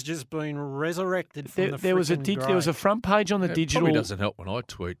 Jesus has just been resurrected from There was a frickin' there was a grave. front page on the It digital. probably doesn't help when I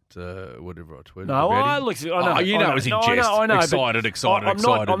tweet whatever I tweet. No, about I him. look. I know. You know, it was in No, jest. I know. Excited.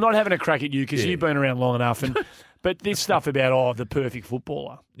 I'm not having a crack at you because you've been around long enough. But this stuff about the perfect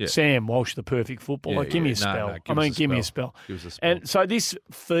footballer, Sam Walsh, the perfect footballer. Give me a spell. Give me a spell. Give us a spell. And so this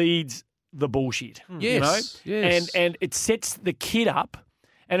feeds the bullshit. Yes, you know? yes. And it sets the kid up,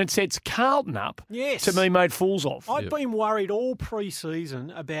 and it sets Carlton up to be made fools of. I've been worried all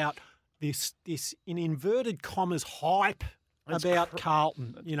pre-season about this in inverted commas hype about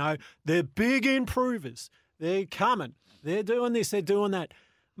Carlton. You know, they're big improvers. They're coming. They're doing this. They're doing that.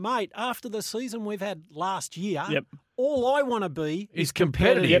 Mate, after the season we've had last year, all I want to be is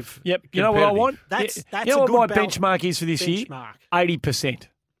competitive. Yep. You know what I want? That's you know a what good my benchmark is for this year? 80%.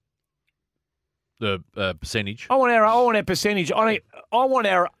 The percentage. I want our percentage.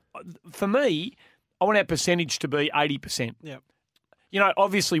 For me, I want our percentage to be 80%. Yeah. You know,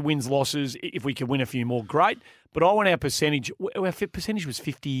 obviously wins, losses. If we could win a few more, great. But I want our percentage. Our percentage was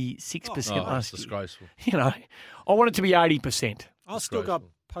 56% last That's year. disgraceful. You know, I want it to be 80%. I've still got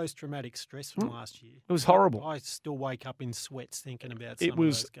post-traumatic stress from last year. It was horrible. I still wake up in sweats thinking about some It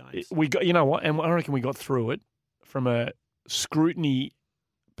was. of those games. We got. You know what? And I reckon we got through it from a scrutiny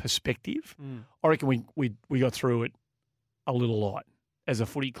perspective. I reckon we got through it a little light as a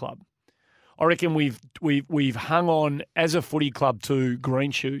footy club. I reckon we've hung on as a footy club to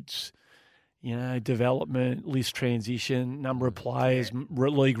green shoots, you know, development, list transition, number of players,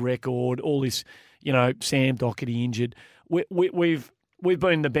 league record, all this, you know, Sam Doherty injured. We've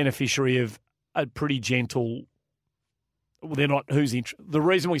been the beneficiary of a pretty gentle. Well, they're not who's the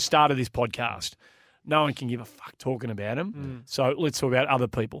reason we started this podcast. No one can give a fuck talking about them. So let's talk about other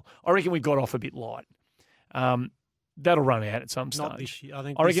people. I reckon we got off a bit light. That'll run out at some stage. Not this year.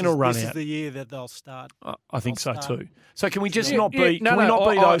 I reckon it'll run out. This is the year that they'll start. I think so start. too. So can we just not be? Yeah, Can we not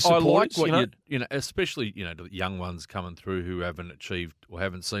be those I supporters? like what you know? especially the young ones coming through who haven't achieved or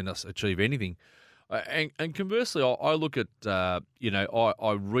haven't seen us achieve anything. And conversely, I look at I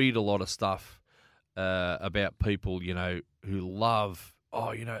read a lot of stuff about people who love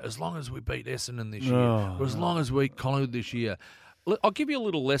as long as we beat Essendon this year, or as long as we beat Collingwood this year. I'll give you a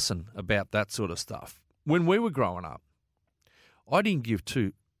little lesson about that sort of stuff. When we were growing up, I didn't give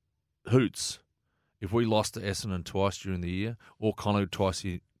two hoots if we lost to Essendon twice during the year or Collingwood twice a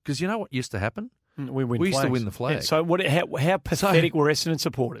year. Because you know what used to happen? We used to win the flag. Yeah, so how pathetic were Essendon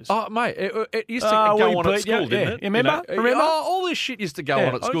supporters? Oh, mate, it used to go on at school, didn't it? Remember? All this shit used to go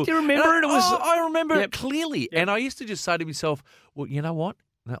on at school. Do you remember it? I remember it clearly. Yep. And I used to just say to myself, well, you know what?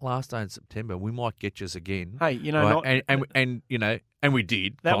 That last day in September, we might get you again. Hey, right? And we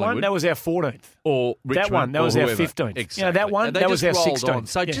did. That one, that was our 14th. Or Richmond, that one, that was our 15th. Exactly. That one, that was our 16th. On.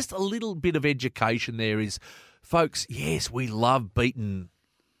 So just a little bit of education there is, folks, yes, we love beating,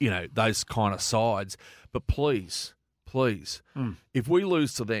 those kind of sides. But please, if we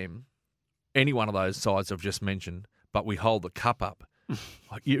lose to them, any one of those sides I've just mentioned, but we hold the cup up,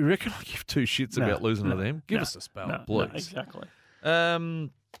 Like, you reckon I give two shits about losing to them? Give us a spell, please. No, exactly.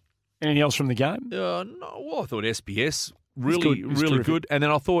 Anything else from the game? No. Well, I thought SBS really good. And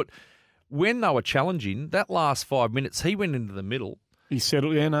then I thought when they were challenging, that last 5 minutes, he went into the middle. He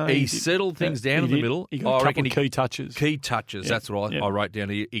settled, he settled things down in the middle. He got a couple of key touches. Key touches, that's what I wrote down.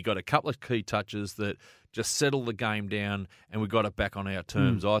 He got a couple of key touches that just settled the game down, and we got it back on our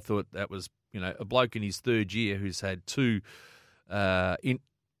terms. I thought that was, a bloke in his third year who's had two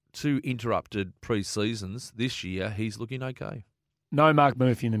interrupted pre-seasons this year. He's looking okay. No Mark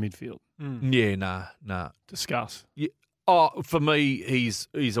Murphy in the midfield. Yeah, nah. Discuss. Yeah. For me,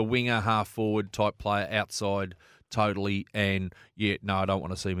 he's a winger, half forward type player, outside totally. And I don't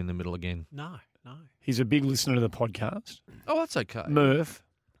want to see him in the middle again. No. He's a big listener to the podcast. Oh, that's okay. Murph,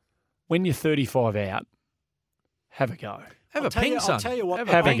 when you're 35 out, have a go. Have a ping, son. I'll tell you what.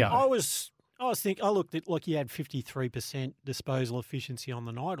 Have a go. I looked at like he had 53% disposal efficiency on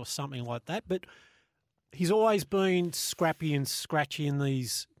the night or something like that, but he's always been scrappy and scratchy in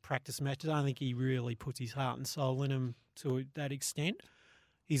these practice matches. I don't think he really puts his heart and soul in them to that extent.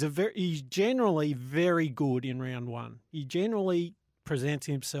 He's generally very good in round one. He generally presents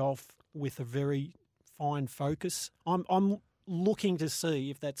himself with a very fine focus. I'm looking to see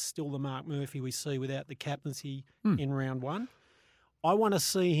if that's still the Mark Murphy we see without the captaincy in round one. I want to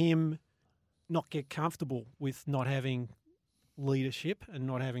see him not get comfortable with not having leadership and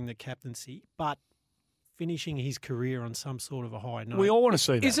not having the captaincy, but finishing his career on some sort of a high note. We all want to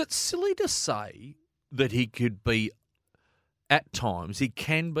see that. Is it silly to say that he could be, at times, he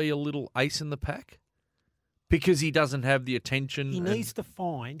can be a little ace in the pack because he doesn't have the attention? He needs to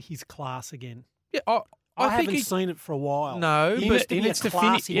find his class again. Yeah, I haven't seen it for a while. No, he but needs to be a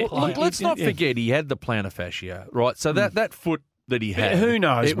classy player. Look, let's not forget he had the plantar fascia, right? So that foot that he had, who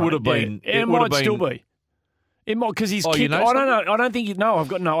knows? It would have been. It might still be. It might because he's kicking. I don't know. I don't think.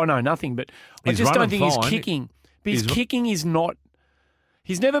 I know nothing, but I just don't think he's kicking. But his kicking is not.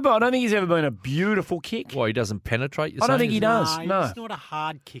 He's never been. I don't think he's ever been a beautiful kick. Why, he doesn't penetrate? I don't think he does. No, he's not a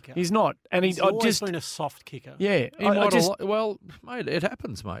hard kicker. He's not, and he's always been a soft kicker. Yeah, well, mate, it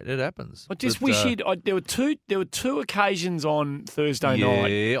happens, mate. It happens. I just wish he'd. There were two occasions on Thursday night.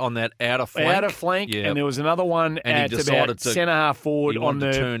 Yeah, on that outer flank. And there was another one at about centre half forward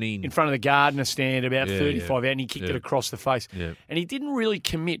in front of the Gardner stand, about 35 out, and he kicked it across the face. Yeah. And he didn't really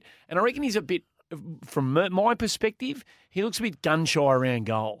commit. And I reckon he's a bit. From my perspective, he looks a bit gun-shy around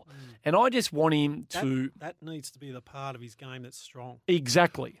goal. And I just want him to... That needs to be the part of his game that's strong.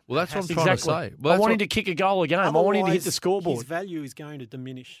 Exactly. Well, that's what I'm trying to say. Well, I want him to kick a goal a game. I want him to hit the scoreboard. His value is going to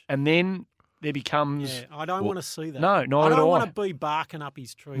diminish. And then there becomes... Yeah, I don't want to see that. No, neither do I. I don't want to be barking up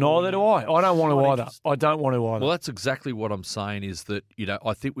his tree. Neither do I. I don't want to either. I don't want to either. Well, that's exactly what I'm saying is that,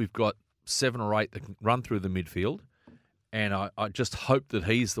 I think we've got 7 or 8 that can run through the midfield. And I just hope that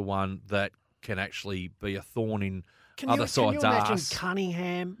he's the one that can actually be a thorn in other side's ass. Can you imagine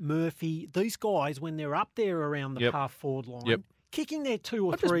Cunningham, Murphy, these guys, when they're up there around the half-forward line, kicking their 2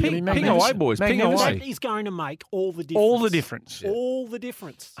 or 3... Ping away, boys. Ping away. That is going to make all the difference. All the difference. All the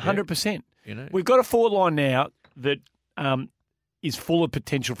difference. 100%. We've got a forward line now that is full of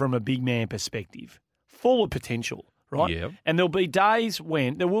potential from a big man perspective. Full of potential, right? Yeah. And there will be days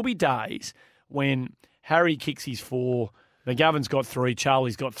when Harry kicks his 4... McGovern's got 3,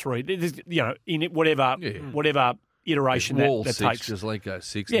 Charlie's got 3. In whatever iteration that takes. Jasleko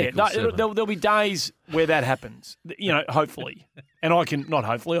 6. Yeah, there'll be days where that happens. Hopefully, and I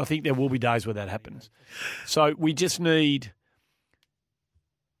think there will be days where that happens. So we just need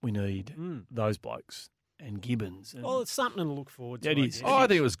those blokes and Gibbons. And it's something to look forward to. It is. I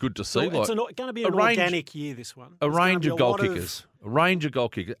think it was good to see. It's going to be an organic year. This one. A range of goal kickers,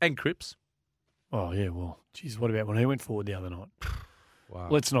 and Cripps. Oh, yeah, well, geez, what about when he went forward the other night? Wow.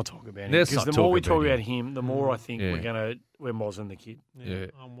 Let's not talk about him. Because the more we talk about him, the more I think we're mozzing the kid. Yeah.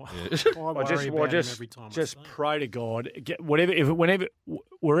 I worry about him every time. Just pray to God.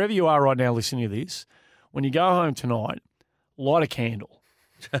 Wherever you are right now listening to this, when you go home tonight, light a candle.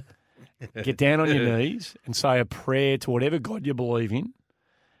 Get down on your knees and say a prayer to whatever God you believe in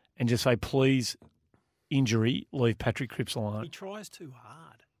and just say, please, injury, leave Patrick Cripps alone. He tries too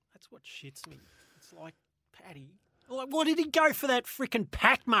hard. That's what shits me. It's like, Paddy, why did he go for that freaking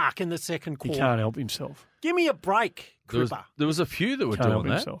pack mark in the second quarter? He can't help himself. Give me a break, Cripper. There was a few that were doing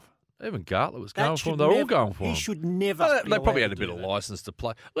that. Himself. Even Gartlett was going for him. They're all going for him. He should never. They probably had a bit of license to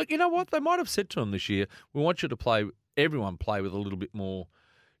play. Look, you know what? They might have said to him this year, we want you to play, everyone play with a little bit more,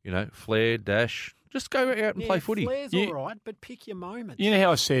 flair, dash. Just go out and play footy. Flair's all right, but pick your moments. You know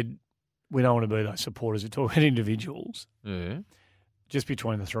how I said we don't want to be those supporters who talk about individuals? Yeah. Just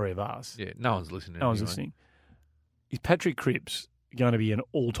between the 3 of us. Yeah, no one's listening. No one's listening. Is Patrick Cripps going to be an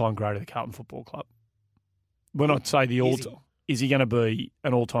all-time great of the Carlton Football Club? When I say the all-time, is he going to be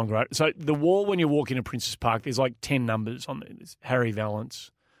an all-time great? So the wall when you walk into Princes Park, there's like 10 numbers on there. There's Harry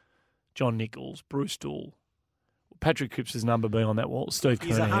Vallance, John Nichols, Bruce Doull. Patrick Cripps' number being on that wall. Steve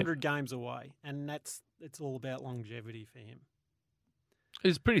He's Kernahan. 100 games away, and it's all about longevity for him.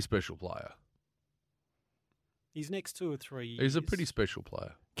 He's a pretty special player. His next 2 or 3 years. He's a pretty special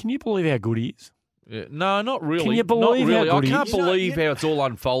player. Can you believe how good he is? Yeah. No, not really. Can you believe not really. how good I he can't is? believe how it's all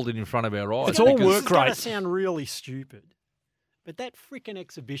unfolded in front of our eyes. It's all because- work This is going rate. to sound really stupid, but that freaking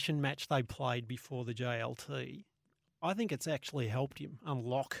exhibition match they played before the JLT, I think it's actually helped him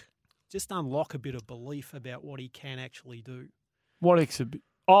unlock a bit of belief about what he can actually do. What exhibit?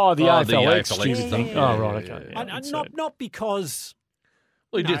 Oh, the AFLX AFLX stupid thing. thing. Oh, right, okay. Yeah, Yeah, And not because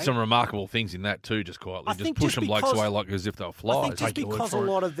Well, he you did know, some remarkable things in that too, just quietly. I Just think pushing just blokes because- away like as if they were I flies. think just Take your word because a for it.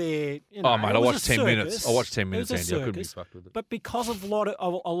 lot of their you know, Oh, mate, it I was watched a 10 minutes. circus. I watched 10 It minutes, was a Andy. I couldn't be circus, fucked with it. But because of a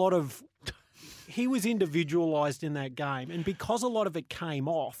lot of he was individualised in that game, and because a lot of it came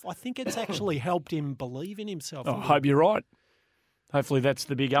off, I think it's actually helped him believe in himself. I hope you're right. Hopefully that's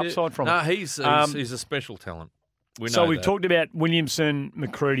the big upside from No, it. he's a special talent. We know So we've that. talked about Williamson,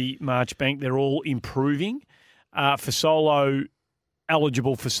 McCready, Marchbank. They're all improving. For Solo,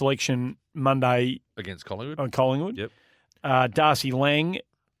 eligible for selection Monday against Collingwood. on Collingwood. Yep. Darcy Lang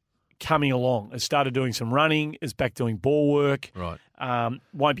coming along. Has started doing some running, is back doing ball work. Right.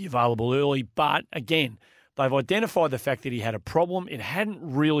 Won't be available early. But, again, they've identified the fact that he had a problem. It hadn't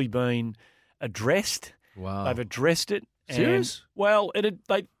really been addressed. Wow. They've addressed it. And, Serious? well,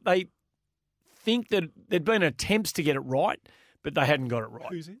 they think that there'd been attempts to get it right, but they hadn't got it right.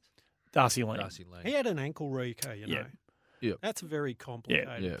 Who's this? Darcy Lang. Darcy Lang. He had an ankle recur, you know. Yeah. Yep. That's very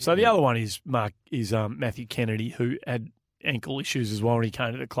complicated. Yeah. So the other one is Matthew Kennedy, who had ankle issues as well when he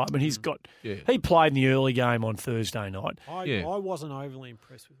came to the club, and he's got Yeah. he played in the early game on Thursday night. Yeah. I wasn't overly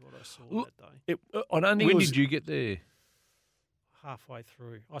impressed with what I saw Look, that day. I don't think When it was, did you get there? Halfway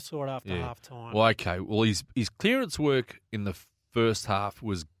through, I saw it after Yeah. half time. Well, okay. Well, his clearance work in the first half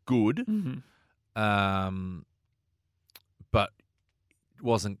was good, Mhm. but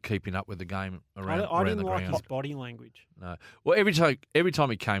wasn't keeping up with the game around, I around didn't the like ground. his body language. No. Well, every time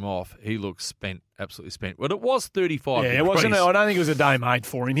he came off, he looked spent, absolutely spent. Well, it was 35. Yeah, it wasn't. degrees. I don't think it was a day made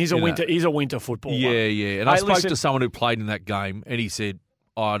for him. He's a You know. winter footballer. Yeah, yeah. And I Hey, spoke listen- to someone who played in that game, and he said,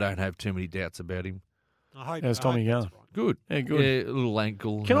 I don't have too many doubts about him. I hope. How's I Tommy hope that's going? right. Good. Yeah, good. Yeah, a little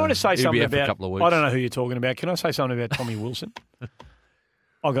ankle. Can I just say he'll be something out for about? a couple of weeks. I don't know who you're talking about. Can I say something about Tommy Wilson?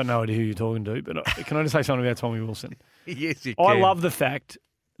 I've got no idea who you're talking to, but can I just say something about Tommy Wilson? Yes, you I can. love the fact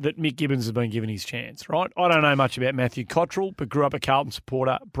that Mick Gibbons has been given his chance, right? I don't know much about Matthew Cottrell, but grew up a Carlton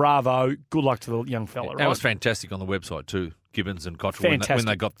supporter. Bravo. Good luck to the young fella, right? That was fantastic on the website too, Gibbons and Cottrell, when Fantastic.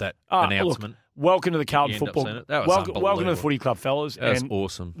 they got that Ah, announcement. Look, welcome to the Carlton You end up football. seeing it. That was welcome to the unbelievable. footy club, fellas. That's and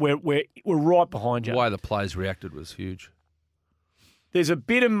awesome. we're right behind you. The way the players reacted was huge. There's a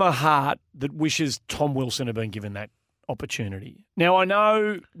bit in my heart that wishes Tom Wilson had been given that opportunity. Now I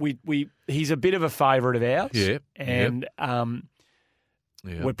know he's a bit of a favourite of ours, Yeah, and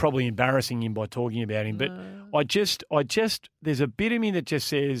Yeah. we're probably embarrassing him by talking about him. But I just there's a bit of me that just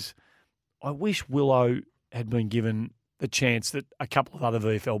says, I wish Willow had been given the chance that a couple of other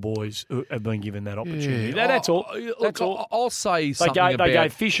VFL boys have been given that opportunity. That's all. That's Look, all. I'll say They something gave, about... they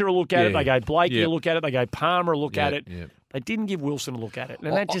gave Fisher a look at it. Yeah. They gave Blakey Yeah. a look at it. They gave Palmer a look at it. Yeah. They didn't give Wilson a look at it.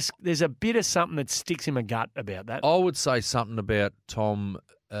 And that just there's a bit of something that sticks in my gut about that. I would say something about Tom.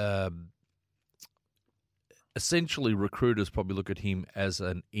 Essentially, recruiters probably look at him as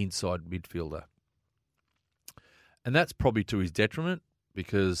an inside midfielder. And that's probably to his detriment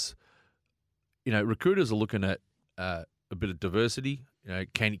because, recruiters are looking at a bit of diversity.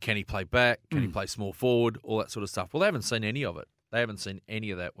 Can he play back? Can he play small forward? All that sort of stuff. Well, they haven't seen any of it. They haven't seen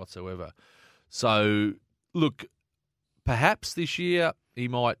any of that whatsoever. So, look, perhaps this year he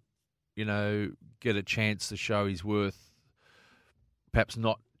might, get a chance to show his worth, perhaps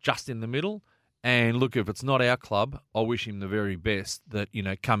not just in the middle. And look, if it's not our club, I wish him the very best that,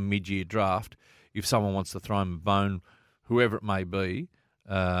 come mid-year draft, if someone wants to throw him a bone, whoever it may be.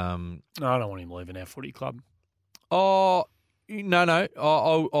 No, I don't want him leaving our footy club. Oh, no.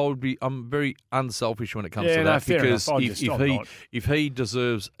 I'm very unselfish when it comes to that fair because enough. if he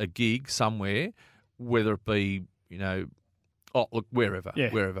deserves a gig somewhere, whether it be, wherever. Yeah.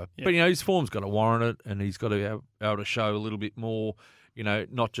 But, his form's got to warrant it and he's got to be able to show a little bit more,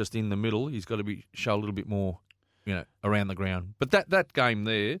 not just in the middle. He's got to show a little bit more, around the ground. But that game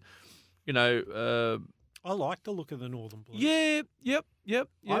there, I like the look of the Northern Blues. Yeah, yep.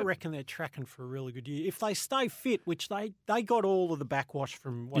 I reckon they're tracking for a really good year. If they stay fit, which they got all of the backwash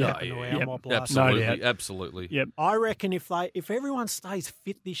from what happened to our mob last year. Absolutely, No doubt. absolutely. Yep. I reckon if everyone stays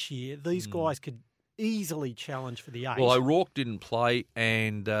fit this year, these guys could easily challenge for the eight. Well, O'Rourke didn't play,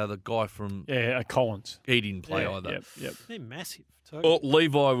 and the guy from Collins. he didn't play Yeah, either. Yep. They're massive too. Well,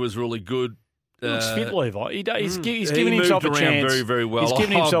 Levi was really good. He looks fit, Levi. He's He giving himself a moved around chance. very, very well. He's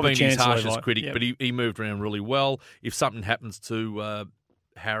giving himself I've a been chance, his harshest Levi. critic, Yep. but he moved around really well. If something happens to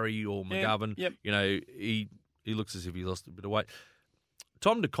Harry or Yep, McGovern, yep. he looks as if he lost a bit of weight.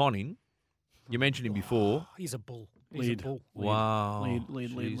 Tom DeConning, you mentioned him before. He's a bull. Lead. Wow. Lead.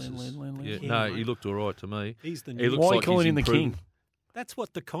 Jesus. Yeah, King, no, mate. he looked all right to me. He's the He new. looks Why are you like calling he's him the improving. king? That's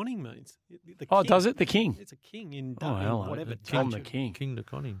what the conning means. The Oh, king. does it? The king. It's a king in Oh, hello. whatever. Tom the country. king. King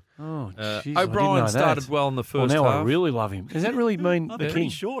DeConning. Oh, jeez, I didn't know O'Brien that. started well in the Well, first now half. I really love him. Does that really mean I'm the pretty king?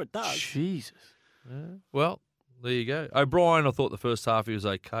 sure it does. Jesus. Well, there you go. O'Brien, I thought the first half he was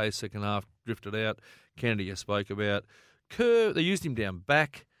okay. Second half drifted out. Kennedy, I spoke about. Kerr, they used him down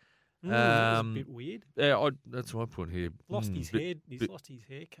back. That was a bit weird. Yeah, that's what I put here. Lost his bit- head. He's bit- lost his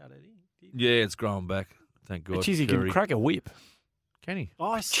haircut. Had he? Yeah, it's growing back. Thank God. Jeez, he can Curry. crack a whip. Can he?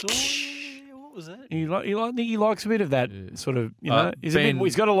 I saw. What was that? He likes a bit of that sort of, he's Ben-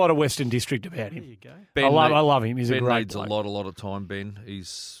 he's got a lot of Western District about There him. you go. Ben I need- love him. He's Ben a great needs bloke. a lot of time, Ben.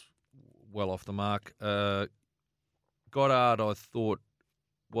 He's well off the mark. Goddard, I thought,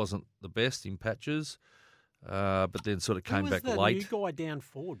 wasn't the best in patches, but then sort of came Who was back the late. new guy down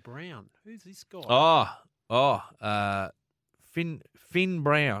forward? Brown. Who's this guy? Finn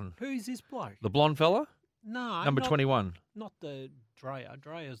Brown, Who's this bloke? the blonde fella, No, number not, 21. Not the Dreyer.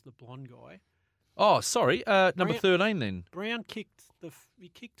 Dreyer's the blonde guy. Oh, sorry, number Brown- 13 then. Brown kicked he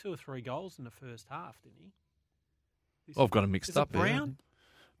kicked 2 or 3 goals in the first half, didn't he? I've got him mixed Is it up there. Brown?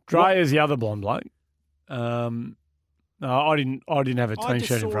 Dreher's the other blonde bloke. No, I didn't have a I team just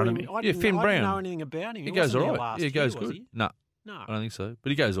sheet in saw front of him. me. I Yeah, didn't, Finn I Brown. didn't know anything about him. He goes wasn't all there right. last Yeah, he goes year, was good. he? No, No. I don't think so. But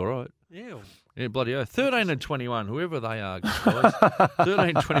he goes all right. Yeah. Yeah, bloody hell. 13 and 21, whoever they are, guys.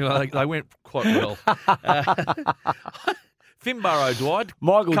 13 and 21, they went quite well. Finbarrow Dwight,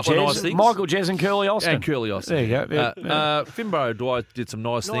 Michael couple of nice things. Jez and Curly Austin. And Curly Austin. There you go. Yeah. Finbarrow Dwight did some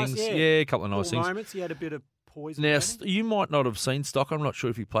nice things. yeah. Yeah, a couple of nice Little things. moments. He had a bit of poison. Now, about him. you might not have seen Stock. I'm not sure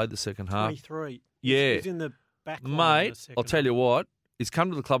if he played the second half. 23. Yeah. He's in the back line in Mate, the second I'll tell half. you what, he's come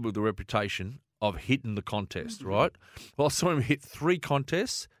to the club with the reputation of hitting the contest, right? Well, I saw him hit 3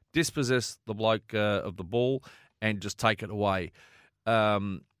 contests, dispossess the bloke of the ball, and just take it away.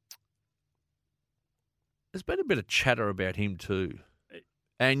 There's been a bit of chatter about him too.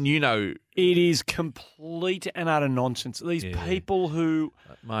 And, It is complete and utter nonsense. These Yeah. people who,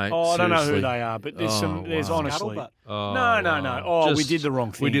 mate, I don't know who seriously. they are, but there's Oh, there's wow. honestly. Scuttlebutt. Oh, No. wow. Oh, we Just- did the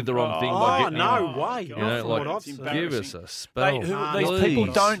wrong thing. We did the wrong thing by Oh, getting no him. way. You Not know, from like, what I've it's seen. give us a spell. These people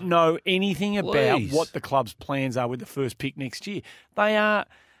Please. don't know anything about Please. what the club's plans are with the first pick next year. They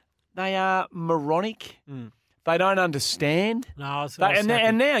are moronic. They don't understand. No, I was And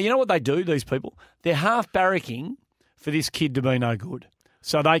happy. now, you know what they do, these people? They're half barracking for this kid to be no good.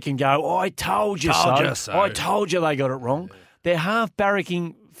 So they can go, I told you Told so. you so. I told you they got it wrong. They're half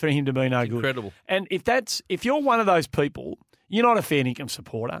barracking for him to be no good. incredible. And if you're one of those people, you're not a fair income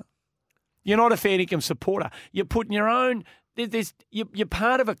supporter. You're not a fair income supporter. You're putting your own. You're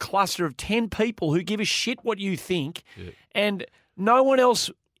part of a cluster of 10 people who give a shit what you think, and no one else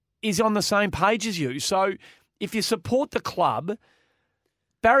is on the same page as you. So if you support the club,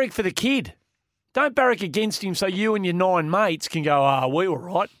 barrack for the kid. Don't barrack against him so you and your 9 mates can go, we were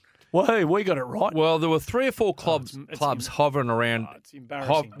right. Well, we got it right. Well, there were 3 or 4 clubs it's hovering around, it's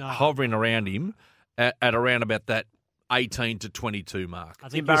embarrassing. hovering around him at around about that 18 to 22 mark. I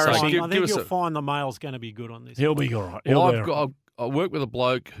think, embarrassing. you'll, find, Give I us think a- you'll find the male's going to be good on this. He'll be all right. Well, I work with a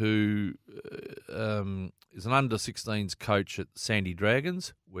bloke who is an under-16s coach at Sandy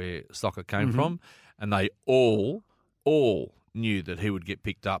Dragons, where Stocker came from, and they all knew that he would get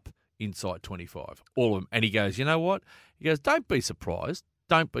picked up inside 25, all of them. And he goes, you know what? He goes, don't be surprised.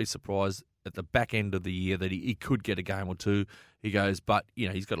 Don't be surprised at the back end of the year that he could get a game or two. He goes, but,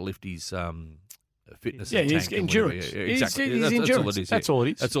 he's got to lift his fitness. Yeah, and his tank and endurance. whatever. Yeah, exactly. His That's all endurance. it is. That's all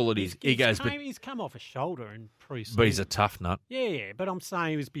it is. That's all it is. He goes, but he's come off a shoulder in pre-season. he's a tough nut. Yeah, but I'm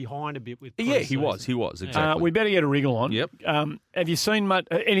saying he was behind a bit with Yeah, he pre-season. was. He was, exactly. we better get a wriggle on. Yep. Have you seen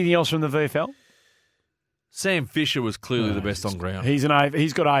anything else from the VFL? Sam Fisher was clearly the best on ground. He's got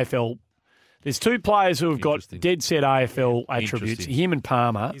AFL. There's 2 players who have got Interesting. dead set AFL attributes. Interesting. Him and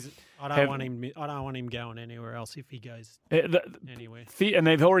Palmer. I don't want him going anywhere else if he goes anywhere. And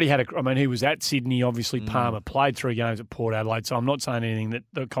they've already had he was at Sydney, obviously. Palmer played 3 games at Port Adelaide, so I'm not saying anything that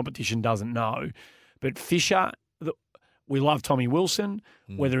the competition doesn't know. But Fisher, we love Tommy Wilson.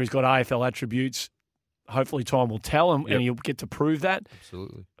 Whether he's got AFL attributes, hopefully time will tell, and he'll get to prove that.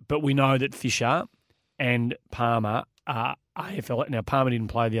 Absolutely. But we know that Fisher and Palmer are AFL. Now, Palmer didn't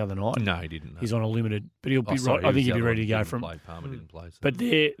play the other night. No, he didn't. No. He's on a limited, but he'll be Sorry, right. I think he'll be the ready to other go one from. Palmer didn't play. So. But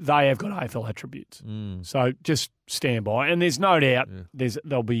they have got AFL attributes. So just stand by. And there's no doubt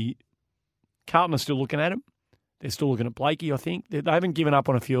there'll be Carlton are still looking at him. They're still looking at Blakey, I think. They haven't given up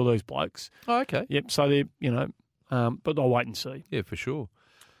on a few of those blokes. Oh, okay. Yep. So they're, but they'll wait and see. Yeah, for sure.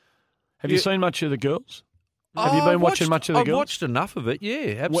 Have you seen much of the girls? Have you been watching much of the girls? I've watched enough of it,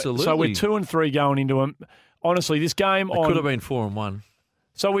 yeah, absolutely. So we're 2-3 going into them. Honestly, this game it could have been 4-1.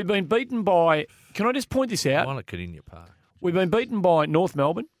 So we've been beaten by, can I just point this out? One at Cardinia Park. We've been beaten by North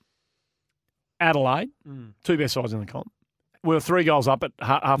Melbourne, Adelaide, two best sides in the comp. We were 3 goals up at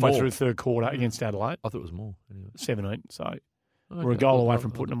halfway through the third quarter against Adelaide. I thought it was more. Anyway. 17, so we're a goal away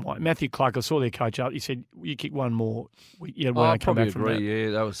from putting them away. Matthew Clark, I saw their coach up. He said, you kick one more. When I come back from that.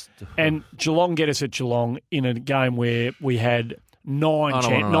 Yeah, that was... And Geelong get us at Geelong in a game where we had 9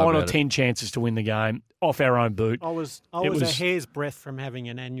 or 10 chances to win the game off our own boot. I was a hair's breadth from having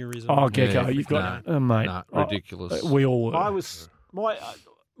an aneurysm. Oh, Gecko, you've got... mate. Ridiculous. We all were. I was...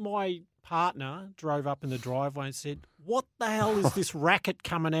 My partner drove up in the driveway and said, what the hell is this racket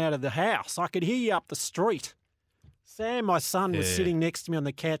coming out of the house? I could hear you up the street. Sam, my son, was sitting next to me on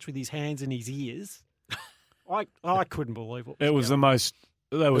the couch with his hands in his ears. I couldn't believe it. It was the most...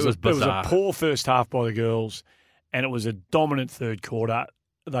 There was a poor first half by the girls, and it was a dominant third quarter.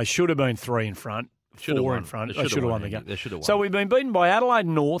 They should have been 3 in front, 4 in front. They should have won the game. They should have won. So we've been beaten by Adelaide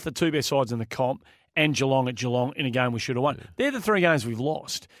North, the 2 best sides in the comp, and Geelong at Geelong in a game we should have won. Yeah. They're the 3 games we've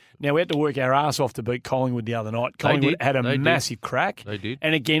lost. Now, we had to work our ass off to beat Collingwood the other night. Collingwood had a massive crack. They did.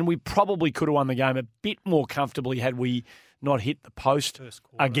 And again, we probably could have won the game a bit more comfortably had we not hit the post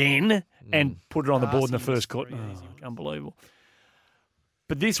again and put it on the board in the first quarter. Unbelievable.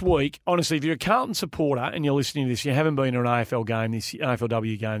 But this week, honestly, if you're a Carlton supporter and you're listening to this, you haven't been to an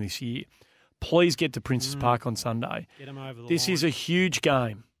AFLW game this year, please get to Princes Park on Sunday. Get them over the This line. is a huge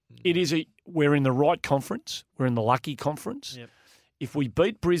game. We're in the right conference. We're in the lucky conference. Yep. If we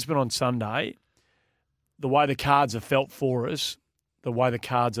beat Brisbane on Sunday, the way the cards have felt for us, the way the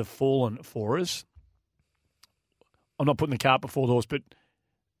cards have fallen for us, I'm not putting the cart before the horse, but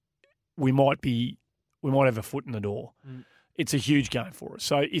we might have a foot in the door. It's a huge game for us.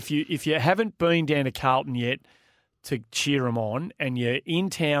 So if you haven't been down to Carlton yet to cheer them on, and you're in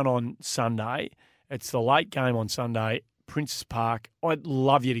town on Sunday, it's the late game on Sunday, Princes Park. I'd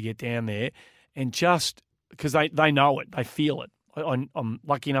love you to get down there, and just because they know it, they feel it. I'm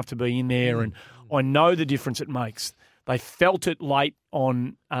lucky enough to be in there, and I know the difference it makes. They felt it late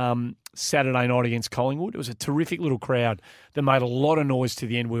on Saturday night against Collingwood. It was a terrific little crowd that made a lot of noise to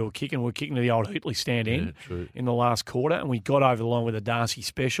the end. We were kicking to the old Hootley stand end in the last quarter, and we got over the line with a Darcy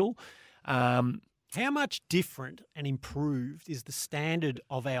special. How much different and improved is the standard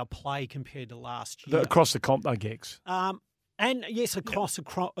of our play compared to last year? Across the comp, though, Gex. And yes, across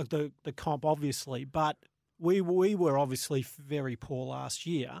the comp, obviously, but we were obviously very poor last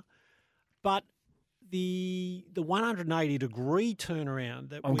year. But the 180-degree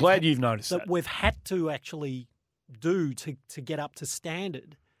turnaround that I'm glad you've noticed that we've had to actually do to get up to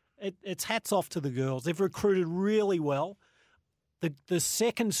standard. It's hats off to the girls. They've recruited really well. The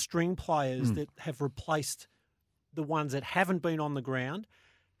second string players that have replaced the ones that haven't been on the ground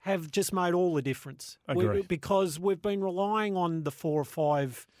have just made all the difference. Because we've been relying on the 4 or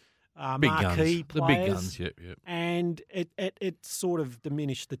 5 marquee players. The big guns, yep. And it sort of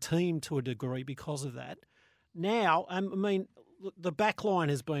diminished the team to a degree because of that. Now, I mean, the back line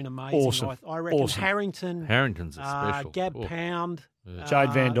has been amazing. Awesome. I reckon awesome. Harrington's a special. Gab Pound.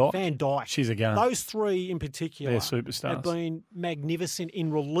 Jade Van Dyke. Van Dyke. She's a gun. Those 3 in particular They're superstars. have been magnificent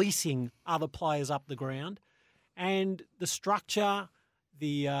in releasing other players up the ground. And the structure,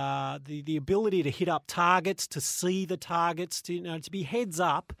 the ability to hit up targets, to see the targets, to be heads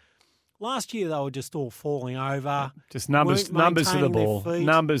up. Last year they were just all falling over. Just numbers to the ball.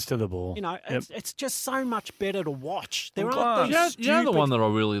 Numbers to the ball. It's just so much better to watch. There aren't these you know the one that I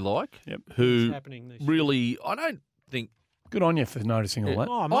really like? Yep. Who really, I don't think... Good on you for noticing all that.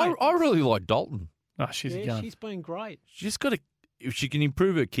 Oh, mate. I really like Dalton. Oh, she's a gun. She's been great. She's got if she can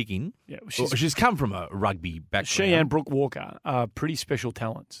improve her kicking, she's come from a rugby background. She and Brooke Walker are pretty special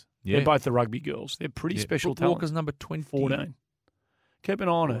talents. Yeah. They're both the rugby girls. They're pretty special Brooke talents. Walker's number 14. Keep an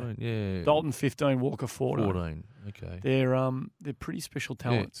eye on her. Yeah. Dalton 15, Walker 14. 14. Okay. They're pretty special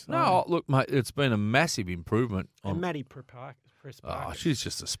talents. Yeah. No, look, mate, it's been a massive improvement. And Maddie Press. Oh, she's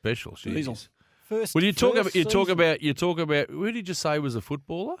just a special. She's First. Well, you talk about. Who did you say was a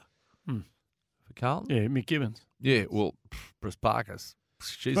footballer? for Carlton? Yeah, Mick Gibbons. Yeah, well, Briss Parker's.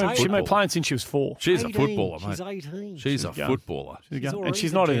 She's She's a been footballer. playing since she was 4. She's a 18. footballer, mate. She's 18. She's a going. footballer. And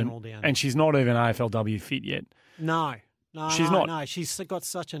she's the not general even down and she's not even AFLW fit yet. No, She's not. No, she's got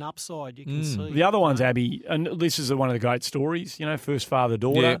such an upside. You can see. The other one's Abby, and this is one of the great stories. First father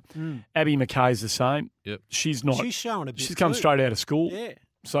daughter. Abby McKay's the same. Yep. she's not. She's showing a bit. She's come too. straight out of school. Yeah.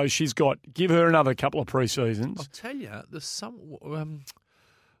 So she's got. Give her another couple of I'll pre-seasons. tell you, there's some.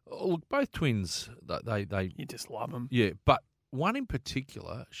 Look, both twins. They You just love them. yeah, but one in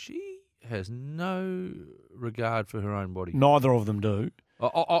particular, she has no regard for her own body. Neither of them do.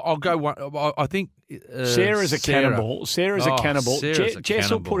 I'll go one. I think Sarah's a cannibal. Sarah's a cannibal. Sarah's a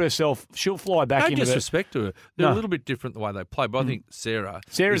Jess will cannibal. put herself. She'll fly back No into the. disrespect to her. They're No. a little bit different the way they play, but I think Sarah's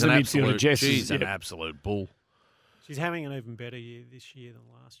a an midfielder. absolute, Jess is- she's an yeah. absolute bull. She's having an even better year this year than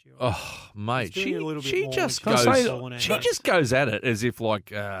last year. Oh, mate, She's doing a little bit she more just when she goes. goes pulling out. She just goes at it as if like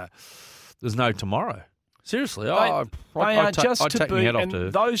there's no tomorrow. Seriously, I'd take my head off and to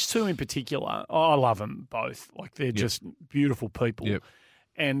her. those two in particular. I love them both. Like they're just beautiful people, Yep.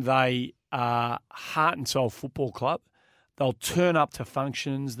 and they are heart and soul football club. They'll turn up to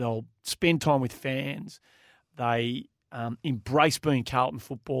functions. They'll spend time with fans. They embrace being Carlton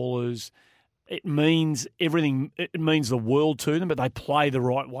footballers. It means everything. It means the world to them, but they play the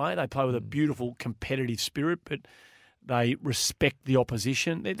right way. They play with a beautiful competitive spirit, but they respect the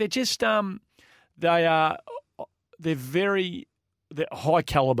opposition. They're just they're high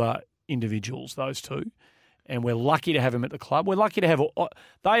caliber individuals. Those two, and we're lucky to have them at the club. We're lucky to have.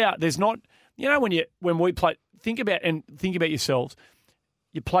 They are. There's not. When we play. Think about yourselves.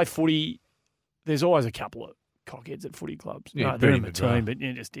 You play footy. There's always a couple of cockheads at footy clubs. Yeah, No, they're in Bernie the McGrath. team, but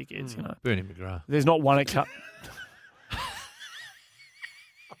just dickheads. Bernie McGrath. There's not one at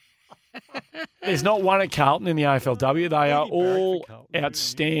There's not one at Carlton in the AFLW. They are all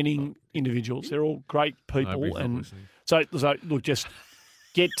outstanding individuals. They're all great people. Nobody's not And listening. so look, just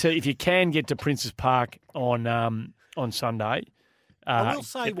if you can get to Princes Park on Sunday. I will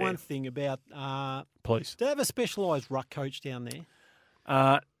say get there, one thing about. please. Do they have a specialised ruck coach down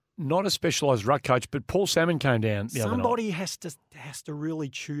there? Not a specialised ruck coach, but Paul Salmon came down the other night. Somebody has to really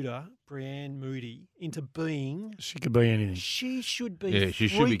tutor Brianne Moody into being. She could be anything. She should be Yeah, she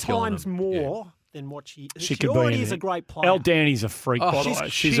should three be killing times them. more than what she. She could be already is anything. a great player. El Danny's a freak, Oh, by the she's- way.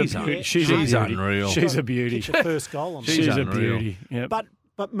 she's a beauty. un- She's she's a beauty. unreal. She's a beauty. Kicked her first goal on. She's She's a unreal. beauty. Yep.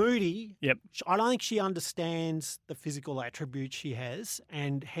 But Moody, Yep. I don't think she understands the physical attributes she has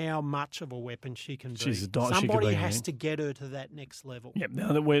and how much of a weapon she can be. She's a she could Somebody be has anything. to get her to that next level. Yep.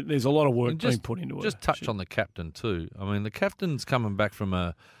 Now that there's a lot of work And being put into it. Just touch on the captain too. I mean, the captain's coming back from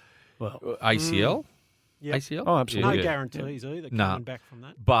a Well, ACL. Yep. ACL? Oh, absolutely. No Yeah. guarantees either Nah. coming back from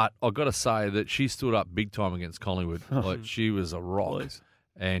that. But I've got to say that she stood up big time against Collingwood. Like she was a rock. Please.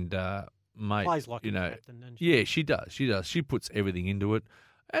 And mate, Plays like you a know, captain, doesn't she? yeah, she does. She does. She puts everything into it,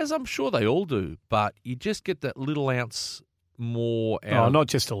 as I'm sure they all do. But you just get that little ounce more out. Oh, not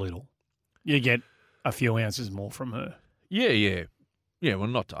just a little. You get a few ounces more from her. Yeah. Well,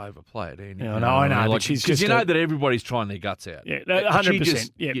 not to overplay it. Andy, Yeah, you no, I know, what but Like, she's 'cause just you know a- that everybody's trying their guts out. Yeah, She 100%.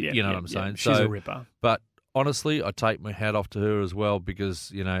 just- Yeah, you know what I'm saying. She's So, a ripper. But honestly, I take my hat off to her as well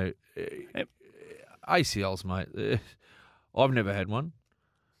because ACLs, mate. I've never had one,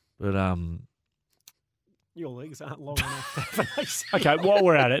 but Your legs aren't long enough to have an ACL. Okay, while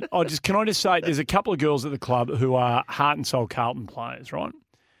we're at it, can I just say there's a couple of girls at the club who are heart and soul Carlton players, right?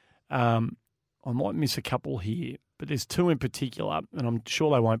 I might miss a couple here, but there's two in particular, and I'm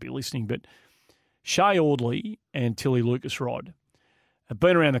sure they won't be listening, but Shay Audley and Tilly Lucas-Rod have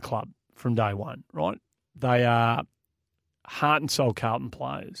been around the club from day one, right? They are heart and soul Carlton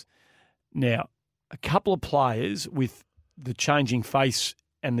players. Now, a couple of players with the changing face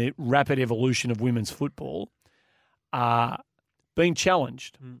and the rapid evolution of women's football are being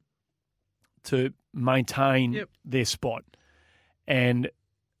challenged to maintain their spot. And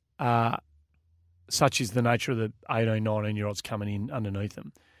such is the nature of the 18, 19-year-olds coming in underneath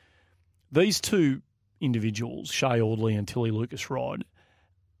them. These two individuals, Shay Audley and Tilly Lucas-Rod,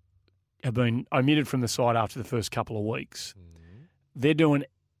 have been omitted from the side after the first couple of weeks. They're doing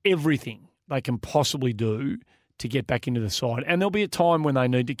everything they can possibly do to get back into the side. And there'll be a time when they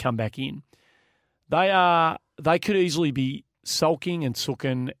need to come back in. They could easily be sulking and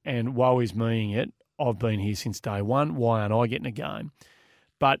sooking and woe is meing it. I've been here since day one. Why aren't I getting a game?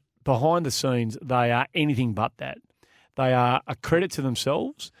 But behind the scenes, they are anything but that. They are a credit to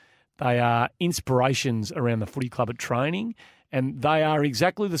themselves. They are inspirations around the footy club at training. And they are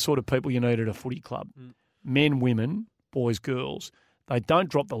exactly the sort of people you need at a footy club. Men, women, boys, girls. They don't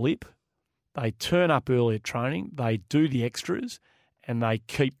drop the lip. They turn up early at training. They do the extras, and they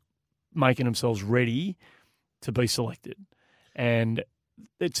keep making themselves ready to be selected. And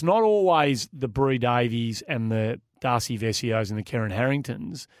it's not always the Bree Davies and the Darcy Vessios and the Karen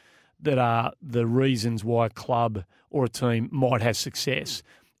Harringtons that are the reasons why a club or a team might have success.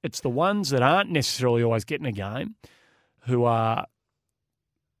 It's the ones that aren't necessarily always getting a game who are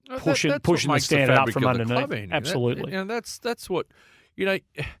pushing the standard up from underneath. Absolutely. That's what,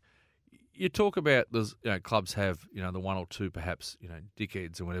 you talk about those, clubs have, the one or two perhaps,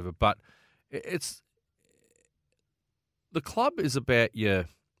 dickheads and whatever, but it's the club is about your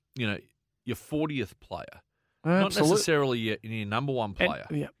 40th player, not necessarily your number one player.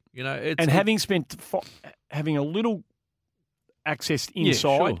 Having a little access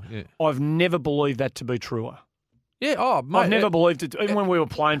inside, I've never believed that to be truer. Yeah, mate, I've never believed it. Even when we were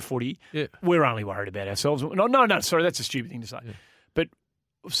playing footy, we're only worried about ourselves. No, sorry, that's a stupid thing to say. Yeah. But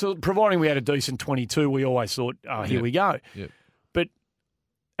so providing we had a decent 22, we always thought, here we go. Yeah.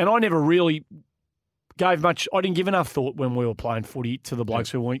 And I never really gave much. I didn't give enough thought when we were playing footy to the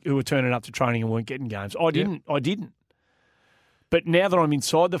blokes who were turning up to training and weren't getting games. I didn't. But now that I'm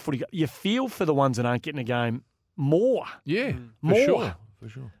inside the footy, you feel for the ones that aren't getting a game more. Yeah, more. For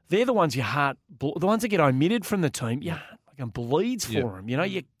sure. They're the ones the ones that get omitted from the team. Yeah, like bleeds for them.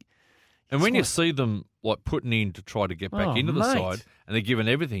 And when you see them like putting in to try to get back into the side, and they're given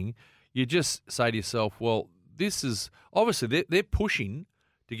everything, you just say to yourself, "Well, this is obviously they're pushing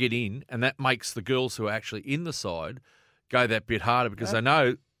to get in, and that makes the girls who are actually in the side go that bit harder because they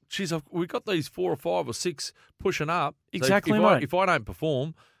know, geez, we've got these 4 or 5 or 6 pushing up. Exactly, so mate. If I don't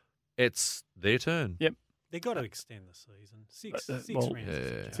perform, it's their turn. Yep. They've got to extend the season. Six rounds.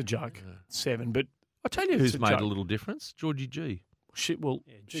 It's a joke. 7, but I'll tell you who's made a little difference, Georgie G.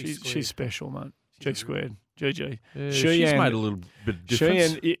 She's special, mate. G squared. GG. Yeah, she's made a little bit of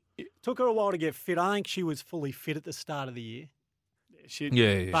difference. Took her a while to get fit. I think she was fully fit at the start of the year.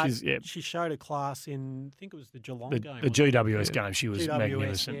 But she showed a class in, I think it was the Geelong game. The GWS game, she was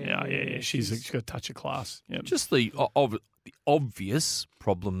magnificent. Yeah. She's got a touch of class. Yep. Just the obvious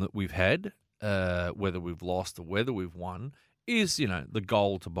problem that we've had, whether we've lost or whether we've won, is, the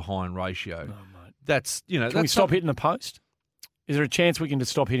goal to behind ratio. Oh, mate. That's, Can we stop hitting the post? Is there a chance we can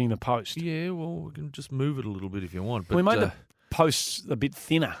just stop hitting the post? Yeah, well, we can just move it a little bit if you want. But we made the posts a bit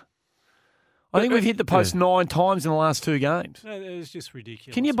thinner. I think we've hit the post 9 times in the last 2 games. No, it was just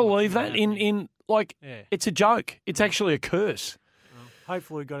ridiculous. Can you believe that? It's a joke. It's actually a curse. Well,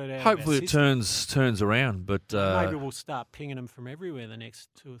 hopefully we got it out. Hopefully it turns around, but maybe we'll start pinging them from everywhere the next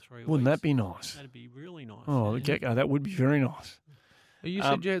 2 or 3 weeks. Wouldn't that be nice? That'd be really nice. Oh, the get-go, that would be very nice. You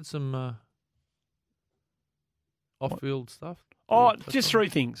said you had some off-field stuff. Oh, just 3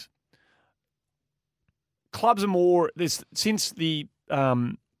 things. Clubs are more since the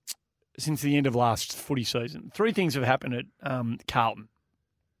end of last footy season. 3 things have happened at Carlton.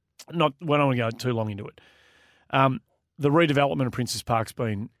 We don't want to go too long into it. The redevelopment of Princes Park's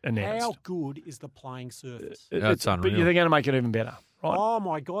been announced. How good is the playing surface? It's unreal. But they're going to make it even better, right? Oh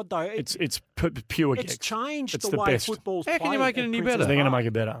my God, though! It's pure. It's changed it's the way best. football's How played. can you make it any better? They're going to make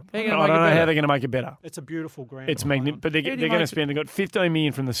it better. I don't know how they're going to make it better. It's a beautiful ground. It's magnificent, but they're going to spend. They've got 15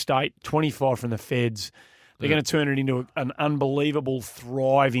 million from the state, 25 from the feds. They're going to turn it into an unbelievable,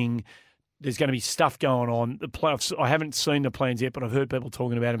 thriving. There's going to be stuff going on. The playoffs. I haven't seen the plans yet, but I've heard people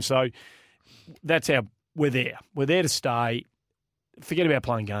talking about them. So that's we're there. We're there to stay. Forget about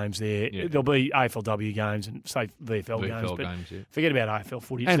playing games there. Yeah. There'll be AFLW games and say VFL games, but forget about AFL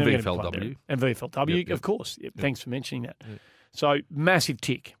footy. And VFLW. And VFLW, of course. Yep. Thanks for mentioning that. Yep. So massive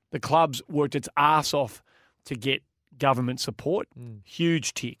tick. The club's worked its arse off to get government support.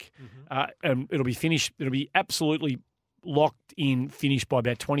 Huge tick. Mm-hmm. And it'll be finished. It'll be absolutely locked in, finished by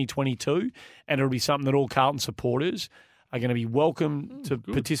about 2022, and it'll be something that all Carlton supporters are going to be welcome to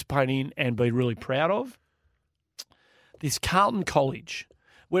participate in and be really proud of. This Carlton College,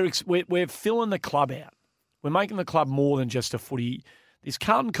 we're filling the club out. We're making the club more than just a footy. This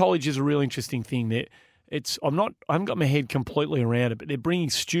Carlton College is a real interesting thing. That I haven't got my head completely around it, but they're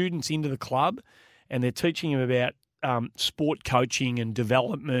bringing students into the club, and they're teaching them about sport coaching and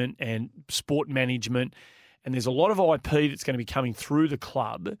development and sport management. And there's a lot of IP that's going to be coming through the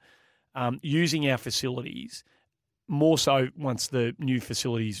club using our facilities, more so once the new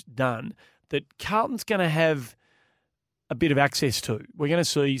facility's done, that Carlton's going to have a bit of access to. We're going to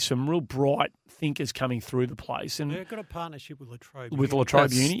see some real bright thinkers coming through the place. And they've got a partnership with Latrobe. With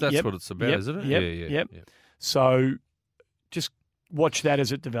Latrobe Uni. That's what it's about, isn't it? Yep. So just watch that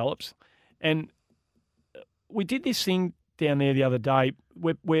as it develops. And we did this thing down there the other day.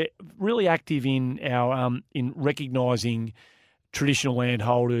 We're really active in our in recognising traditional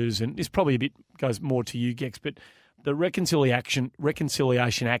landholders, and this probably goes more to you, Gex, but the reconciliation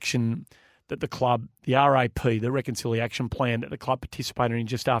action that the club, the RAP, the reconciliation plan that the club participated in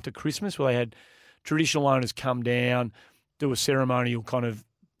just after Christmas, where they had traditional owners come down, do a ceremonial kind of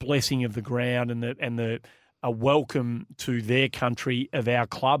blessing of the ground and a welcome to their country of our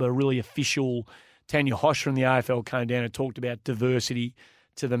club, a really official. Tanya Hosh from the AFL came down and talked about diversity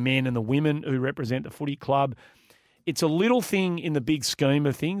to the men and the women who represent the footy club. It's a little thing in the big scheme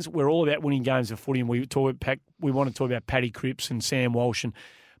of things. We're all about winning games of footy, and we want to talk about Paddy Cripps and Sam Walsh.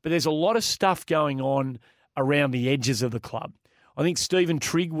 But there's a lot of stuff going on around the edges of the club. I think Stephen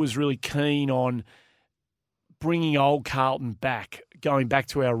Trigg was really keen on bringing old Carlton back, going back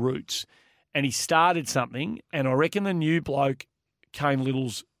to our roots. And he started something, and I reckon the new bloke, Kane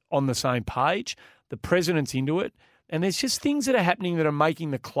Little's, on the same page. The president's into it. And there's just things that are happening that are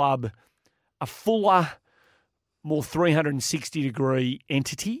making the club a fuller, more 360-degree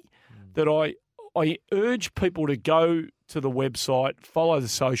entity that I urge people to go to the website, follow the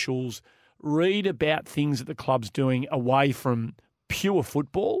socials, read about things that the club's doing away from pure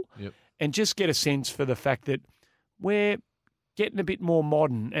football, and just get a sense for the fact that we're getting a bit more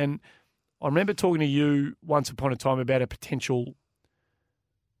modern. And I remember talking to you once upon a time about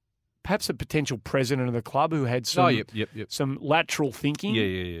perhaps a potential president of the club who had some lateral thinking.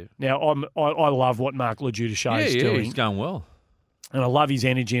 Yeah. Now, I love what Mark LaJudice is doing. He's going well. And I love his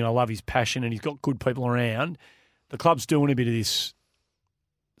energy and I love his passion, and he's got good people around. The club's doing a bit of this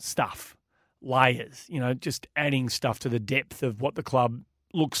stuff, layers, just adding stuff to the depth of what the club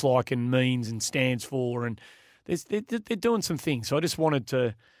looks like and means and stands for. And they're doing some things. So I just wanted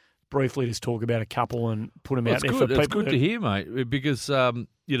to briefly just talk about a couple and put them out there for people. It's good to hear, mate, because, I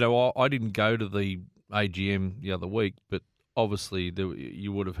didn't go to the AGM the other week, but obviously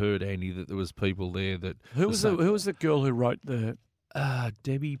you would have heard, Andy, that there was people there that... Who was the girl who wrote the...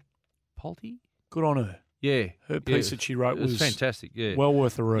 Debbie Polty? Good on her. Yeah. Her piece that she wrote was fantastic, yeah. Well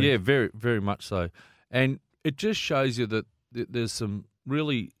worth a read. Yeah, very, very much so. And it just shows you that there's some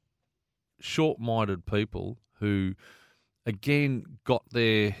really short-minded people who, again, got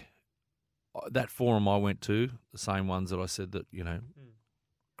their... That forum I went to, the same ones that I said that,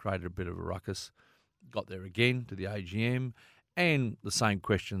 created a bit of a ruckus, got there again to the AGM, and the same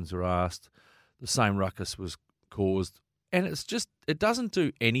questions were asked, the same ruckus was caused, and it doesn't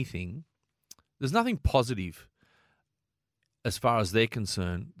do anything. There's nothing positive as far as they're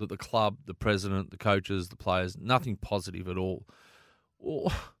concerned, that the club, the president, the coaches, the players, nothing positive at all.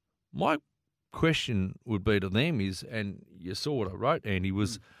 Well, my question would be to them is, and you saw what I wrote, Andy,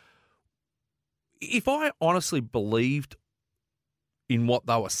 was... If I honestly believed in what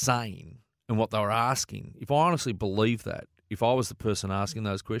they were saying and what they were asking, if I honestly believed that, if I was the person asking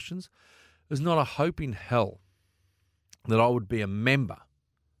those questions, there's not a hope in hell that I would be a member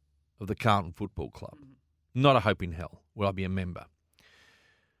of the Carlton Football Club. Not a hope in hell would I be a member.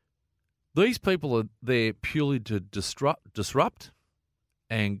 These people are there purely to disrupt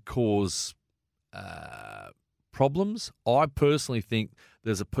and cause problems. I personally think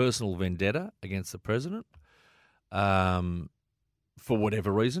there's a personal vendetta against the president for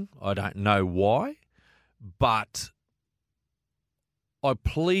whatever reason. I don't know why, but I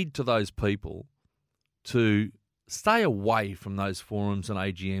plead to those people to stay away from those forums and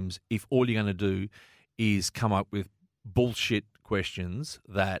AGMs if all you're going to do is come up with bullshit questions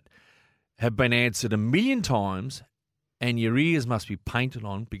that have been answered a million times and your ears must be painted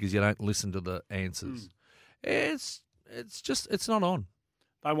on because you don't listen to the answers. It's not on.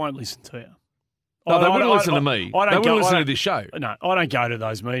 They won't listen to you. No, they wouldn't listen to me. They wouldn't listen to this show. No, I don't go to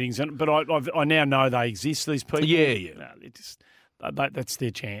those meetings, but I now know they exist, these people. Yeah. No, that's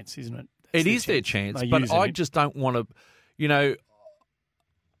their chance, isn't it? It is their chance, but I just don't want to,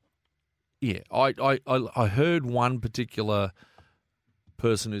 I heard one particular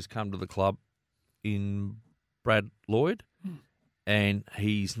person who's come to the club in Brad Lloyd, and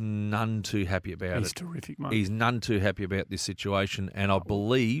he's none too happy about it. He's terrific, mate. He's none too happy about this situation, and I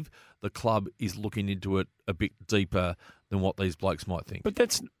believe the club is looking into it a bit deeper than what these blokes might think.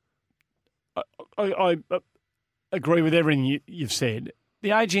 But I agree with everything you've said. The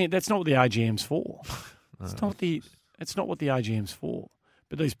AGM, that's not what the AGM's for. It's not what the AGM's for.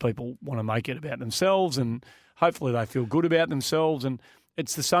 But these people want to make it about themselves, and hopefully they feel good about themselves. And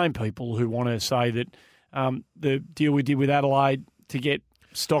it's the same people who want to say that the deal we did with Adelaide to get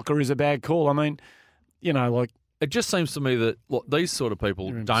Stocker is a bad call. I mean, it just seems to me that these sort of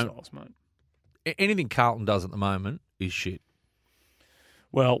people don't. Mate. Anything Carlton does at the moment is shit.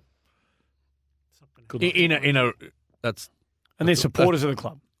 Well, that's. And they're supporters of the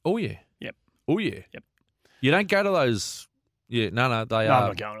club. Oh, yeah. Yep. Oh, yeah. Yep. You don't go to those Yeah, no, they No, are. I'm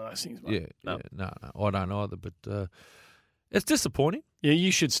not going to those things, mate. No. I don't either, but it's disappointing. Yeah,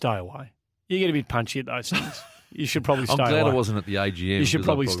 you should stay away. You get a bit punchy at those things. You should probably stay away. I'm glad I wasn't at the AGM. You should because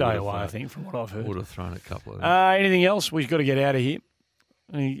probably I stay would've, away, I think, from what I've heard. Would have thrown a couple of them. Anything else? We've got to get out of here.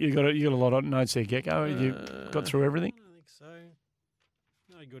 You got a lot of notes there, Gecko. You got through everything? I think so.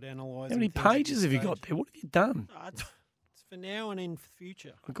 No good analysing. How many things at pages this have you stage. got there? What have you done? It's for now and in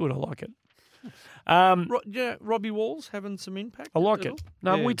future. Good, I like it. Robbie Walls having some impact. I like at it. all?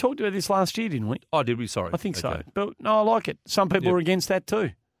 No, Yeah. we talked about this last year, didn't we? Oh, did we? Sorry. I think so. Okay. But no, I like it. Some people Yep. are against that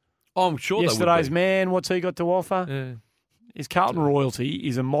too. Oh, I'm sure Yesterday's they would man, what's he got to offer? be. Yeah. Is Carlton royalty.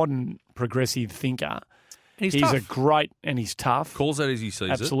 He's a modern progressive thinker. He's a tough. great and he's tough. Calls that as he sees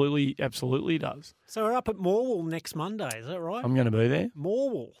it. Absolutely does. So we're up at Morwell next Monday, is that right? I'm going to be there.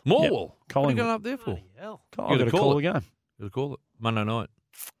 Morwell. Morwell. Yep. What are you Collingwood. going up there for? Bloody hell. I've You got to gotta call call the game. Got to call it Monday night.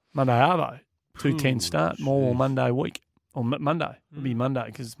 Monday Arvo. 2:10 start. Morwell jeez. Monday week. Or Monday. It'll be Monday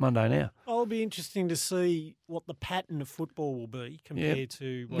because it's Monday now. It'll be interesting to see what the pattern of football will be compared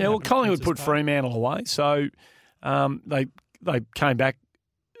to. What Yeah, well, happened at Collingwood Princess put Park. Fremantle away, so they came back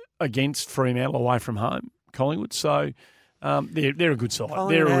against Fremantle away from home, Collingwood. So they're a good side.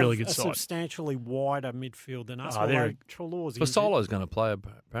 Collingwood They're a have really good a side. substantially wider midfield than us. Oh, they're although Treloar's injured. Basolo's going to play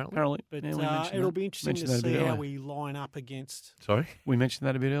apparently. Apparently, But yeah, we mentioned it'll that. be interesting Mentioned to that a bit see how earlier. we line up against. Sorry, We mentioned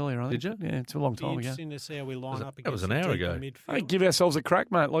that a bit earlier, I think. Did you? Yeah, it's a long Be time ago. interesting to see how we line up that was against an hour the deeper ago. midfield. Hey, give ourselves a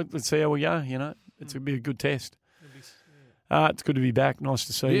crack, mate. Let's see how we go. It's going to be a good test. It's good to be back. Nice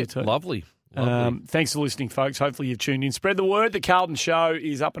to see you too. lovely. Thanks for listening, folks. Hopefully you've tuned in. Spread the word. The Carlton Show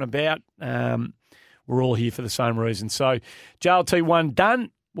is up and about. We're all here for the same reason. So, JLT1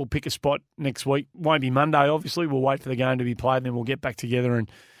 done. We'll pick a spot next week. Won't be Monday, obviously. We'll wait for the game to be played, and then we'll get back together and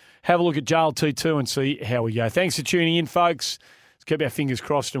have a look at JLT2 and see how we go. Thanks for tuning in, folks. Let's keep our fingers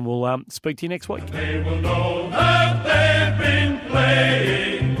crossed, and we'll speak to you next week. They will know that they've been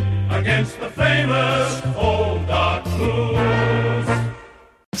playing against the famous old dark blues.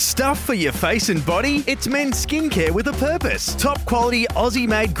 Stuff for your face and body? It's men's skincare with a purpose. Top quality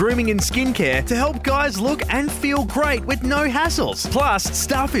Aussie-made grooming and skincare to help guys look and feel great with no hassles. Plus,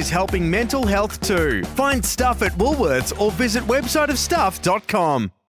 Stuff is helping mental health too. Find Stuff at Woolworths or visit websiteofstuff.com.